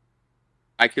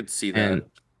 I could see that.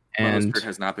 And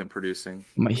has not been producing.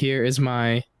 Here is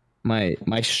my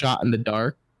shot in the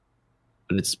dark,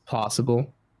 but it's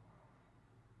possible.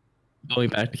 Going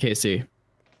back to KC.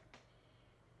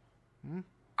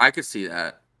 I could see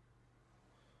that.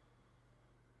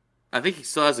 I think he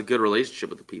still has a good relationship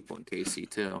with the people in KC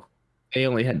too. They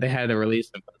had to release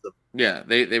him. Yeah,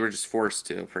 they were just forced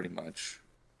to, pretty much.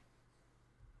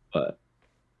 But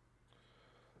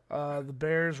the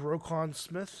Bears, Roquan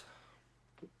Smith.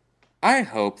 I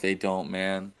hope they don't,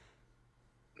 man.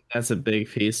 That's a big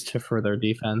piece for their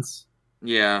defense.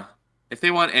 Yeah. If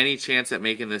they want any chance at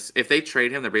making this, if they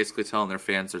trade him, they're basically telling their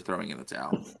fans they're throwing in the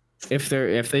towel. If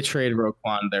they trade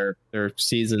Roquan, their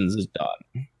seasons is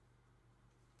done.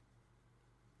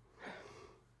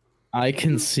 I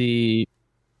can see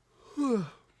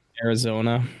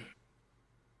Arizona.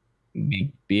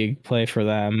 Big play for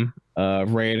them.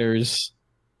 Raiders.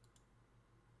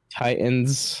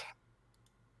 Titans.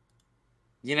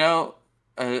 You know,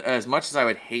 as much as I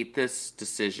would hate this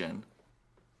decision,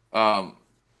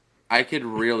 I could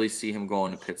really see him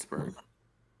going to Pittsburgh.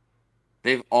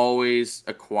 They've always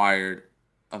acquired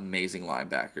amazing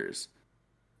linebackers,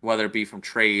 whether it be from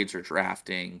trades or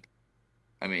drafting.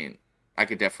 I mean, I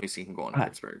could definitely see him going to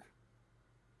Pittsburgh.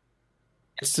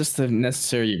 It's just a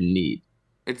necessary need.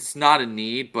 It's not a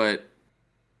need, but,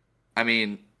 I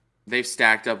mean, they've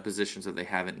stacked up positions that they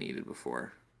haven't needed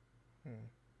before.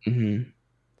 Mm-hmm.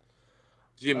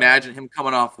 Could you imagine him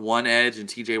coming off one edge and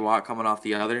TJ Watt coming off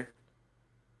the other?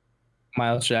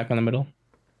 Miles Jack in the middle.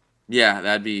 Yeah,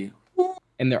 that'd be.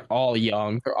 And they're all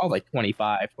young. They're all like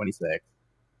 25, 26.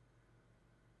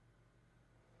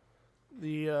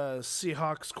 The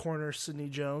Seahawks corner, Sidney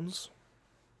Jones.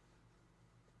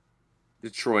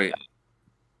 Detroit.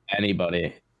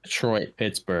 Anybody. Detroit,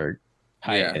 Pittsburgh,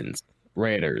 Titans,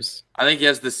 Raiders. I think he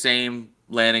has the same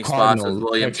landing spots as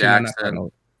William Actually,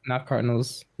 Jackson. Not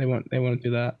Cardinals. They won't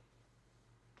do that.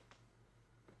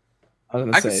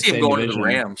 I could see him going to the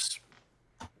Rams.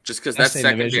 Just because that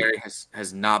secondary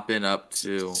has not been up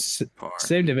to par.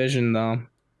 Same division, though.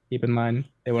 Keep in mind.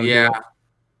 They want to do it.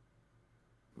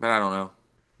 But I don't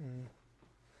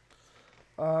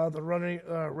know. The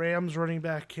Rams running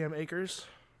back Cam Akers.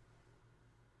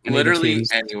 Literally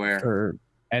anywhere. For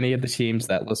any of the teams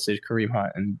that listed Kareem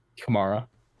Hunt and Kamara.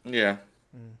 Yeah.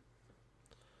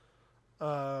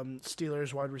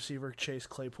 Steelers wide receiver Chase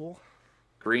Claypool.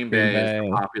 Green Bay is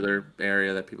a popular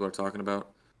area that people are talking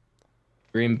about.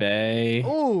 Green Bay.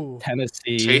 Oh,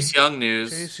 Tennessee. Chase Young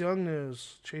news. Chase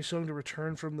Young to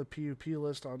return from the PUP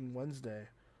list on Wednesday.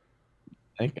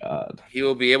 Thank God. He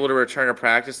will be able to return to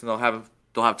practice, and they'll have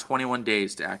 21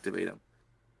 days to activate him.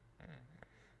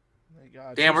 Thank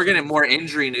God. Damn, we're getting more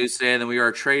injury news today than we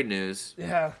are trade news.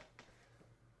 Yeah.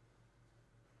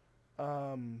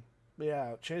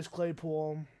 Chase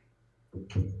Claypool.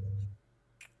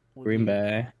 Green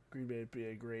Bay would be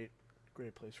a great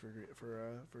place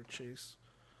for Chase.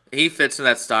 He fits in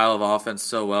that style of offense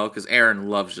so well because Aaron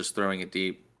loves just throwing it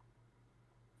deep.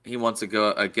 He wants to go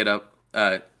up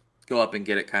and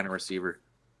get it kind of receiver.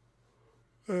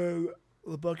 The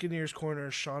Buccaneers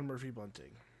corner Sean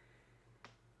Murphy-Bunting.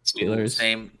 Steelers.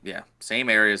 Same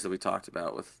areas that we talked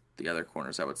about with the other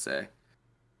corners, I would say.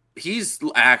 He's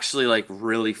actually like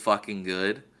really fucking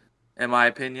good, in my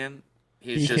opinion.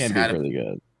 He can be really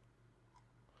good.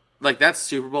 Like that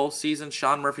Super Bowl season,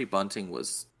 Sean Murphy-Bunting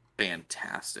was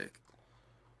fantastic.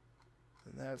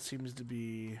 And that seems to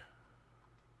be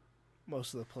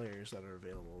most of the players that are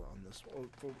available on this.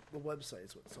 The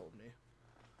website's what told me.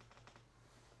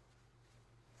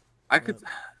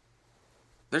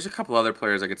 There's a couple other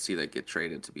players I could see that get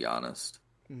traded, to be honest.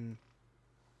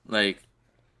 Like,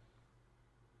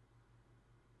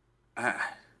 I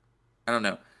don't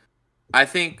know. I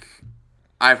think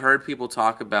I've heard people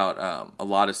talk about a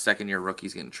lot of second-year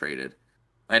rookies getting traded.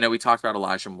 I know we talked about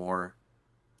Elijah Moore.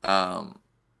 And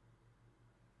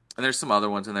there's some other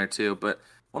ones in there too. But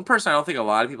one person I don't think a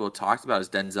lot of people have talked about is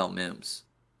Denzel Mims,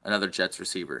 another Jets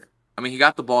receiver. I mean, he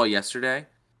got the ball yesterday,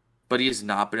 but he has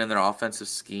not been in their offensive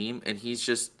scheme, and he's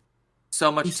just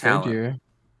so much talent. Third year.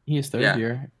 He is third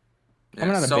year.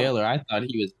 Coming out of Baylor, I thought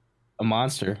he was a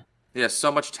monster. Yeah,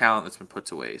 so much talent that's been put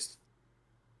to waste.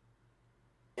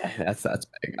 Yeah, that's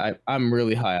big. I'm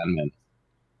really high on Mims.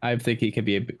 I think he could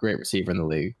be a great receiver in the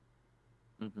league.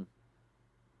 Mm-hmm.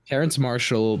 Terrence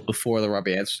Marshall before the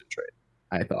Robbie Anderson trade,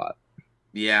 I thought.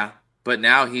 Yeah, but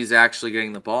now he's actually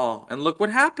getting the ball, and look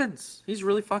what happens. He's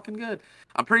really fucking good.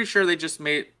 I'm pretty sure they just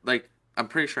I'm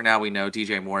pretty sure now we know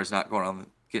DJ Moore is not going on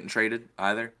getting traded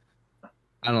either.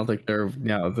 I don't think they're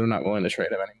not willing to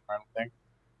trade him anymore, I don't think.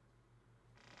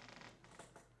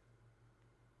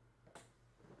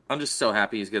 I'm just so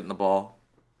happy he's getting the ball.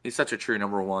 He's such a true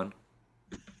number one.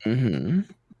 Mm-hmm.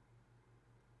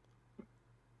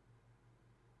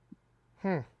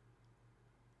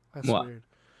 That's weird.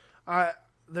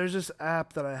 There's this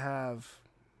app that I have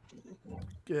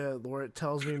where it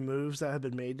tells me moves that have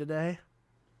been made today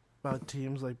about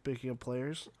teams like picking up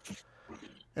players.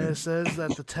 And it says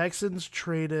that the Texans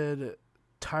traded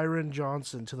Tyron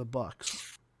Johnson to the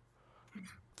Bucks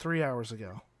 3 hours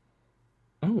ago.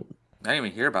 Oh. I didn't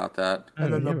even hear about that.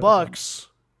 And then the Bucks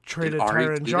traded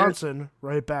Tyron Johnson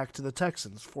right back to the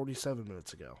Texans 47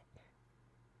 minutes ago.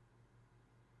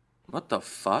 What the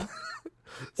fuck?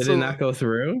 Did it not go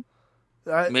through?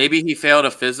 Maybe he failed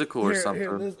a physical or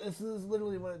something. This is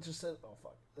literally what it just says. Oh,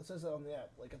 fuck. It says it on the app.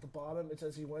 Like, at the bottom, it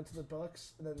says he went to the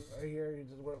Bucks, and then right here, he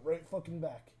just went right fucking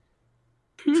back.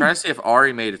 I'm trying to see if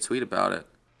Ari made a tweet about it.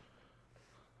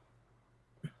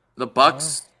 The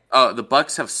Bucks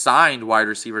have signed wide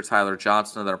receiver Tyler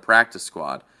Johnson to their practice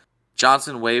squad.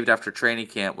 Johnson waived after training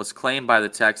camp, was claimed by the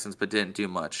Texans, but didn't do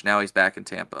much. Now he's back in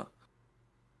Tampa.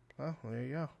 Oh, there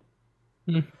you go.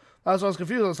 That's why I was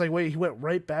confused. I was like, wait, he went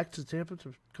right back to Tampa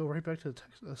to go right back to the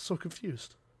Texans? I was so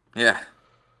confused. Yeah.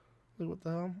 Like, what the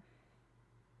hell?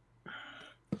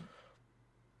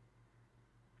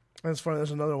 And it's funny,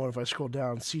 there's another one if I scroll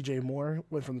down. CJ Moore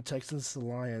went from the Texans to the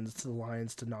Lions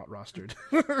to not rostered.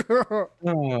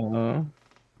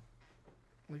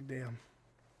 Like, damn.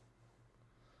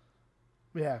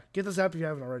 Yeah, get this app if you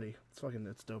haven't already. It's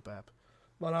a dope app.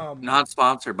 But Not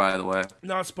sponsored, by the way.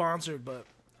 not sponsored, but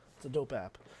it's a dope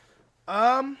app.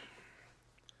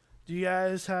 Do you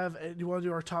guys have? Do you want to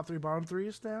do our top 3 bottom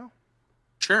 3s now?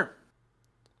 Sure.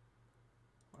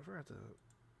 I forgot to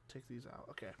take these out.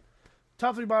 Okay.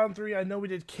 Top 3 bottom 3. I know we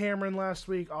did Cameron last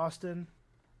week. Austin.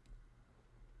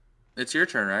 It's your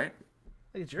turn, right?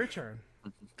 I think it's your turn.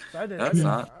 I did. That's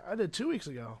not. I did 2 weeks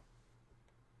ago.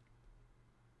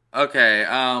 Okay.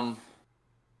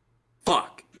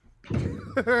 Fuck.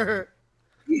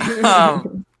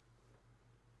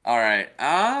 All right.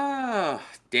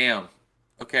 Damn.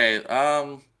 Okay.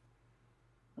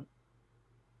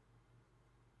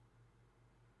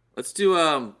 Let's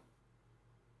do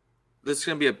this is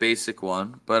gonna be a basic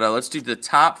one, but let's do the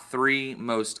top 3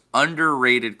 most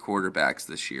underrated quarterbacks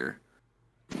this year.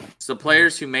 So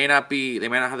players who may not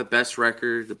have the best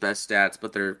record, the best stats,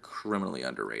 but they're criminally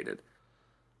underrated.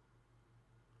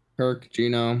 Kirk,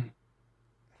 Gino.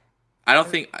 I don't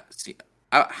think.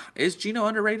 Is Gino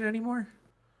underrated anymore?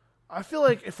 I feel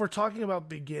like if we're talking about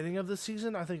beginning of the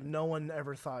season, I think no one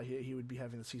ever thought he would be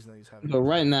having the season that he's having. But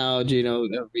right now, Gino,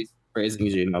 everybody's praising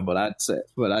Gino, but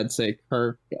I'd say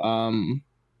Kirk.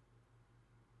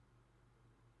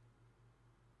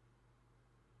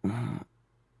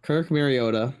 Kirk,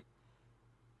 Mariota.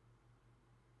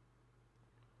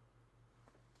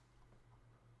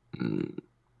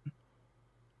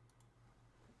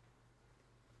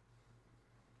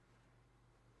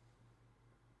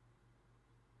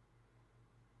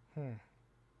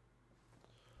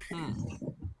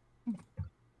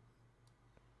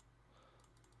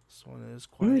 This one is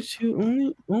quite...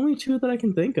 Only two that I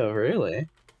can think of, really.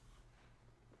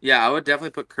 Yeah, I would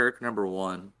definitely put Kirk number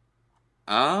 1.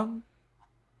 I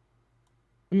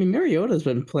mean, Mariota's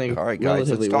been playing. All right, guys,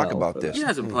 let's talk about this. He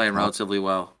has been playing relatively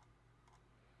well.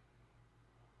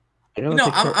 No,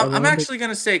 I'm actually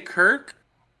gonna say Kirk,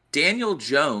 Daniel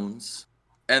Jones,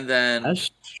 and then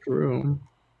that's true.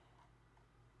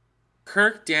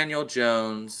 Kirk, Daniel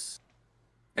Jones,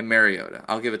 and Mariota.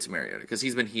 I'll give it to Mariota because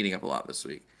he's been heating up a lot this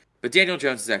week. But Daniel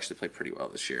Jones has actually played pretty well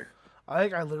this year. I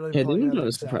think I literally Daniel the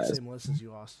Jones exact surprised. same list as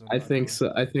you, Austin. I think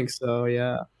so.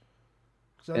 Yeah.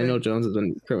 Daniel Jones has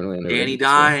been criminally underrated. Danny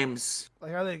Dimes.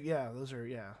 Like I think, yeah, those are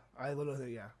I literally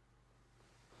think, yeah.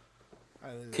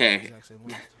 Okay. Exact same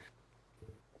list.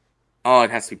 Oh,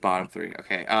 it has to be bottom 3.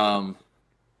 Okay. Bottom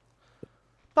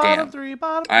Damn. 3,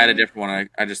 bottom. I had a different one.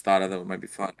 I just thought of that might be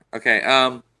fun. Okay.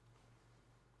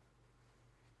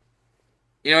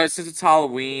 Since it's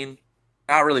Halloween,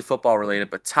 not really football related,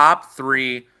 but top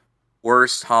 3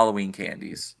 worst Halloween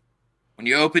candies. When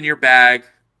you opened your bag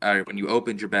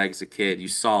as a kid, you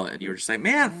saw it and you were just like,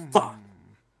 man, fuck.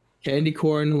 Candy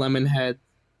corn, lemon head.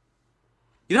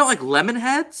 You don't like lemon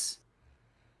heads?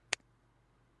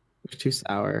 They're too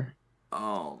sour.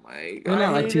 Oh my god. They're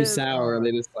not like too sour.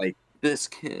 They just like this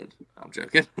kid. I'm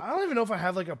joking. I don't even know if I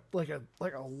have like a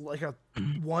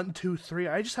 1, 2, 3.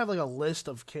 I just have like a list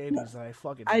of candies that I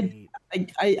fucking hate.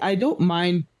 I don't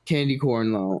mind candy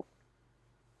corn though.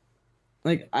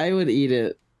 Like I would eat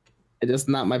it. It's just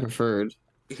not my preferred.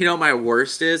 You know what my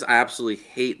worst is? I absolutely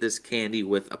hate this candy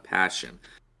with a passion.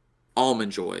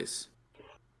 Almond Joys.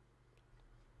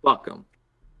 Fuck them.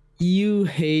 You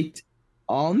hate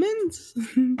almonds?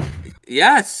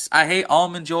 Yes, I hate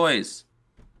Almond Joys.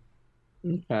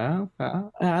 Okay. I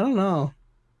don't know.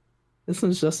 This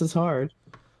one's just as hard.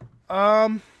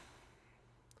 Like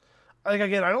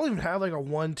again, I don't even have like a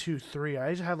 1, 2, 3.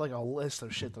 I just have like a list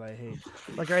of shit that I hate.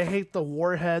 Like I hate the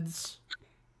warheads.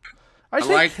 I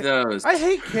like those. I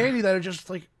hate candy that are just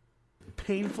like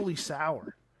painfully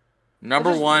sour.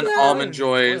 Number 1, Almond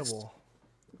Joys. Enjoyable.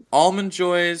 Almond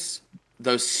Joys.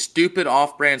 Those stupid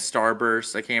off-brand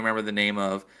Starbursts. I can't remember the name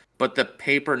of. But the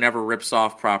paper never rips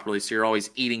off properly, so you're always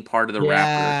eating part of the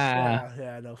wrapper.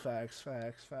 Yeah, no, facts.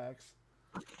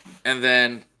 And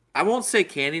then, I won't say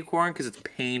candy corn because it's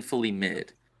painfully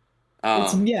mid. I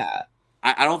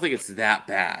don't think it's that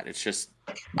bad. It's just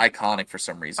iconic for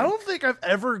some reason. I don't think I've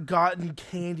ever gotten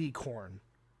candy corn.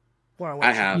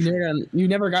 I have. You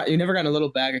never got a little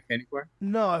bag of candy corn?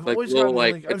 No, I've like always little,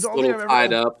 gotten it's little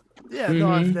tied up. Yeah,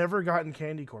 no, I've never gotten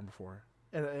candy corn before.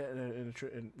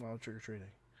 While trick or treating.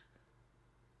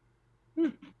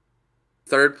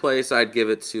 Third place, I'd give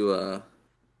it to.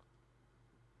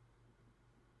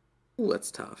 Ooh,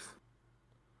 that's tough.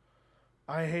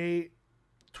 I hate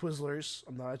Twizzlers.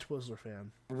 I'm not a Twizzler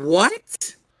fan.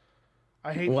 What?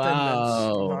 I hate Thin Mints.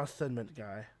 I'm not a Thin Mint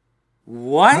guy.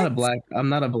 What? I'm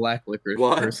not a black licorice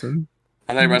person.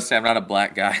 I thought you were about to say I'm not a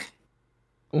black guy.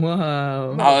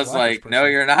 Whoa. I was like, no,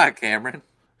 you're not, Cameron.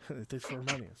 It takes for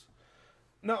money.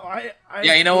 No, I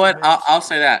yeah, you know what? I'll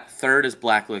say that. Third is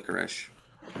black licorice.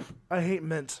 I hate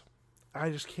mint. I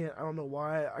just can't. I don't know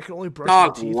why. I can only brush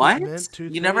Dog, my teeth what? with mint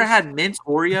toothpaste. You never had mint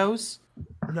Oreos?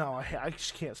 No, I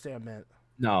just can't stand mint.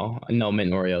 No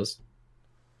mint Oreos.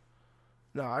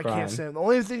 No, I Crime. can't stand. The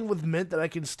only thing with mint that I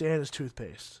can stand is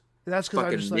toothpaste. And that's because I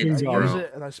Fucking just like I mint, use bro.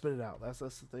 it and I spit it out. That's the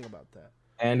thing about that.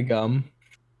 And gum.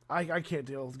 I can't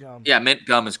deal with gum. Yeah, mint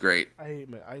gum is great. I hate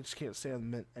mint. I just can't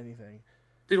stand mint anything.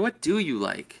 Dude, what do you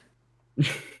like?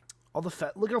 All the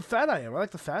fat. Look how fat I am. I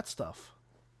like the fat stuff.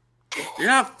 You're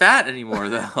not fat anymore,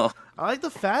 though. I like the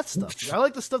fat stuff. I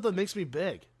like the stuff that makes me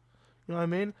big. You know what I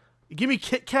mean? Give me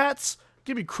Kit Kats.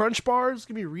 Give me Crunch Bars.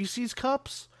 Give me Reese's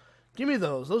Cups. Give me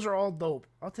those. Those are all dope.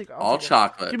 I'll take All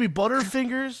chocolate. Give me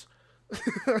Butterfingers.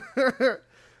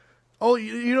 Oh,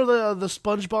 you know the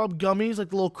SpongeBob gummies, like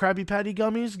the little Krabby Patty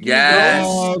gummies? Give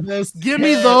Yes. Me those. Give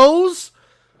me those.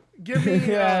 Give me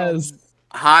Yes.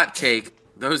 Hot take.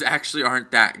 Those actually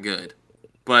aren't that good.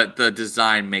 But the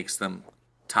design makes them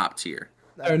top tier.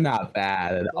 They're not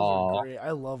bad at those all. are great.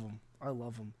 I love them. I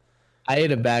love them. I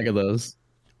ate a bag of those.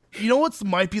 You know what's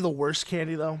might be the worst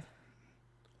candy though?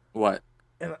 What?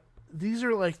 And these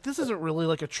are like, this isn't really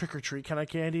like a trick or treat kind of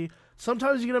candy.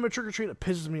 Sometimes you get them at trick or treat, it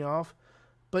pisses me off.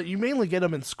 But you mainly get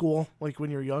them in school, like when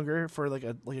you're younger, for like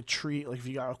a treat, like if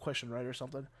you got a question right or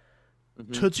something.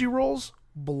 Mm-hmm. Tootsie Rolls,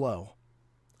 blow.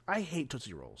 I hate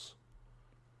Tootsie Rolls.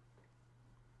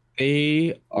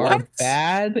 They are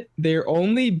bad. They're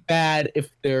only bad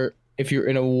if you're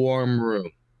in a warm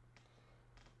room.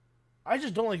 I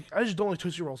just don't like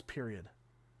Tootsie Rolls, period.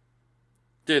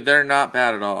 Dude, they're not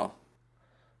bad at all.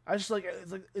 I just like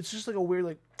it's just like a weird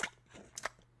like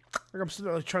I'm sitting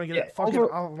there like trying to get it fucking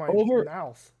out of my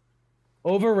mouth.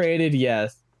 Overrated,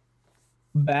 yes.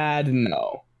 Bad,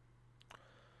 no.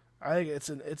 I think it's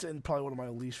in probably one of my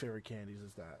least favorite candies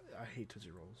is that. I hate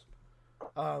Tootsie Rolls.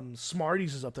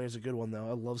 Smarties is up there as a good one though.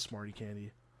 I love Smartie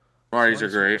candy. Smarties are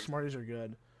great. Smarties are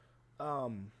good. I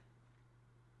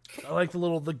like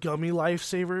the gummy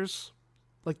lifesavers.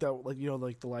 Like that, like you know,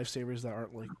 like the lifesavers that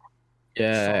aren't like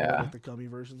solid, like the gummy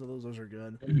versions of those. Those are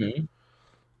good.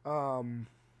 Mm-hmm.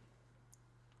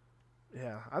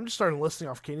 Yeah, I'm just starting listing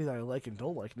off candy that I like and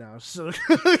don't like now. So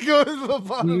go to the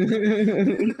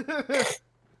bottom.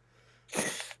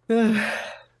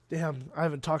 Damn, I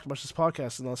haven't talked much this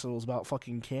podcast unless it was about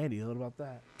fucking candy. What about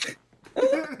that?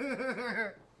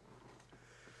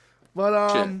 But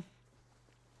I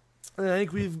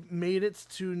think we've made it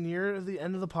to near the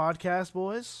end of the podcast,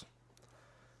 boys.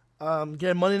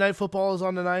 Again, Monday Night Football is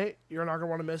on tonight. You're not going to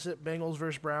want to miss it. Bengals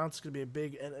versus Browns. It's going to be a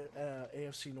big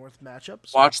AFC North matchup.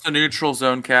 So watch the Neutral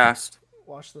Zone cast.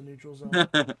 Watch the Neutral Zone.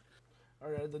 All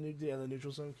right, the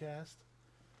Neutral Zone cast.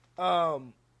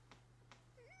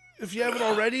 If you haven't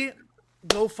already,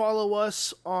 go follow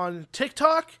us on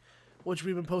TikTok, which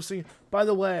we've been posting. By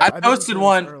the way, I posted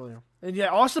one earlier. And yeah,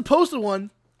 Austin posted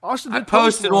one. I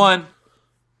posted one.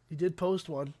 He did post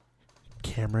one.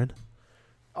 Cameron.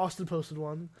 Austin posted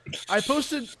one. I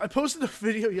posted a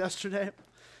video yesterday.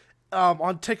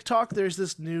 On TikTok, there's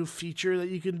this new feature that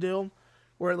you can do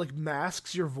where it like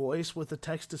masks your voice with a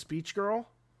text-to-speech girl.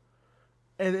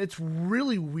 And it's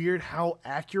really weird how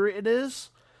accurate it is.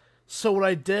 So what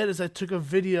I did is I took a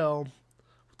video.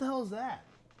 What the hell is that?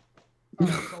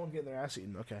 Oh, someone getting their ass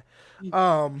eaten. Okay.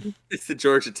 It's the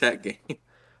Georgia Tech game.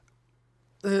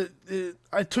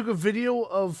 I took a video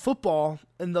of football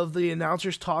and of the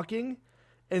announcers talking,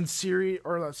 and Siri,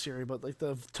 or not Siri, but like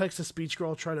the text-to-speech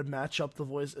girl trying to match up the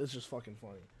voice. It's just fucking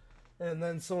funny. And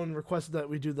then someone requested that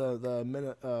we do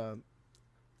the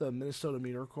Minnesota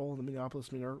Miracle, the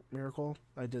Minneapolis Miracle.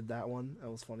 I did that one. That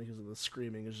was funny because of the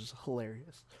screaming. It's just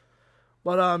hilarious.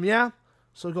 But yeah.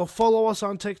 So go follow us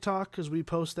on TikTok because we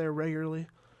post there regularly.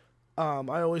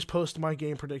 I always post my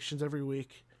game predictions every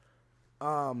week.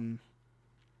 Go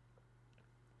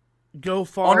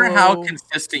follow. I wonder how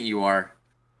consistent you are.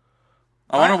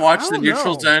 I want to watch the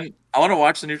Neutral Zone. I want to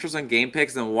watch the Neutral Zone game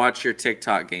picks and watch your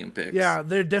TikTok game picks. Yeah,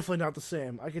 they're definitely not the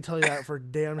same. I can tell you that for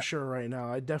damn sure right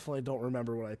now. I definitely don't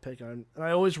remember what I pick, and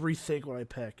I always rethink what I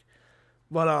pick.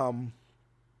 But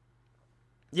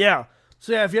yeah.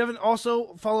 So yeah, if you haven't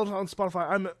also followed on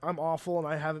Spotify, I'm awful and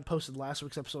I haven't posted last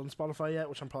week's episode on Spotify yet,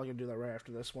 which I'm probably gonna do that right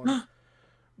after this one.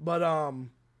 But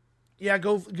yeah,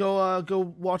 go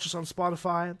watch us on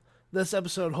Spotify. This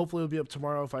episode hopefully will be up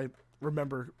tomorrow if I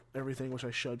remember everything, which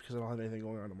I should because I don't have anything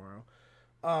going on tomorrow.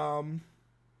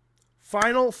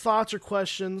 Final thoughts or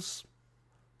questions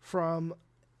from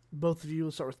both of you.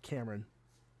 Let's start with Cameron.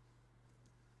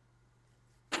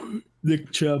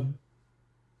 Nick Chubb.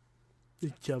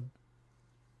 Joe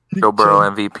Burrow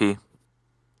MVP.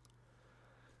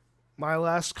 My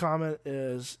last comment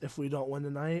is, if we don't win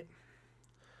tonight,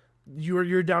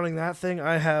 you're downing that thing.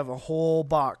 I have a whole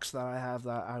box that I have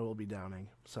that I will be downing.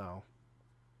 So.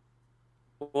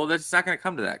 Well, that's not going to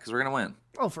come to that because we're going to win.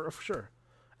 Oh, for sure.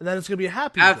 And then it's going to be a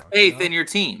happy. Have drunk, faith in your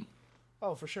team.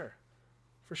 Oh, for sure.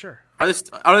 For sure. Are the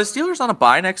Steelers on a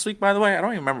bye next week, by the way? I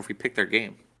don't even remember if we picked their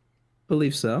game.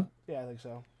 Believe so. Yeah, I think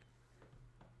so.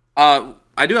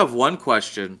 I do have one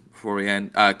question before we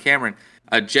end. Cameron,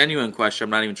 a genuine question. I'm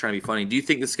not even trying to be funny. Do you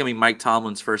think this is going to be Mike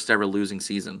Tomlin's first ever losing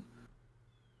season?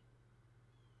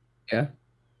 Yeah.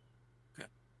 Okay.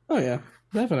 Oh yeah,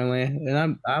 definitely,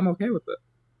 and I'm okay with it.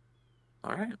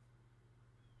 All right.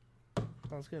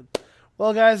 Sounds good.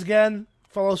 Well, guys, again,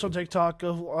 follow us on TikTok.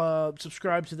 Go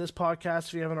subscribe to this podcast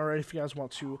if you haven't already. If you guys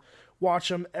want to watch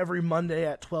them every Monday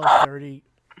at 12:30,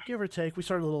 give or take. We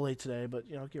started a little late today, but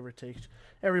give or take.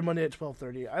 Every Monday at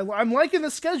 12:30. I'm liking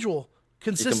the schedule.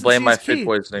 Consistency. You can blame my is key. food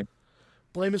poisoning.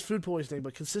 Blame his food poisoning,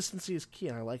 but consistency is key,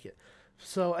 and I like it.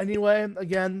 So anyway,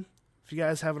 again, if you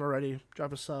guys haven't already,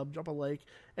 drop a sub, drop a like,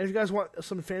 and if you guys want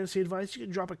some fantasy advice, you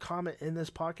can drop a comment in this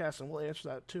podcast, and we'll answer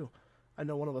that too. I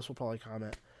know one of us will probably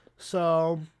comment.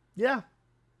 So yeah.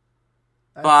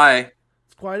 Bye.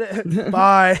 That's quite it.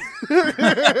 Bye. Bye.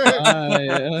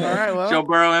 All right. Well, Joe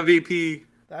Burrow MVP.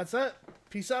 that's it.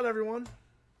 Peace out, everyone.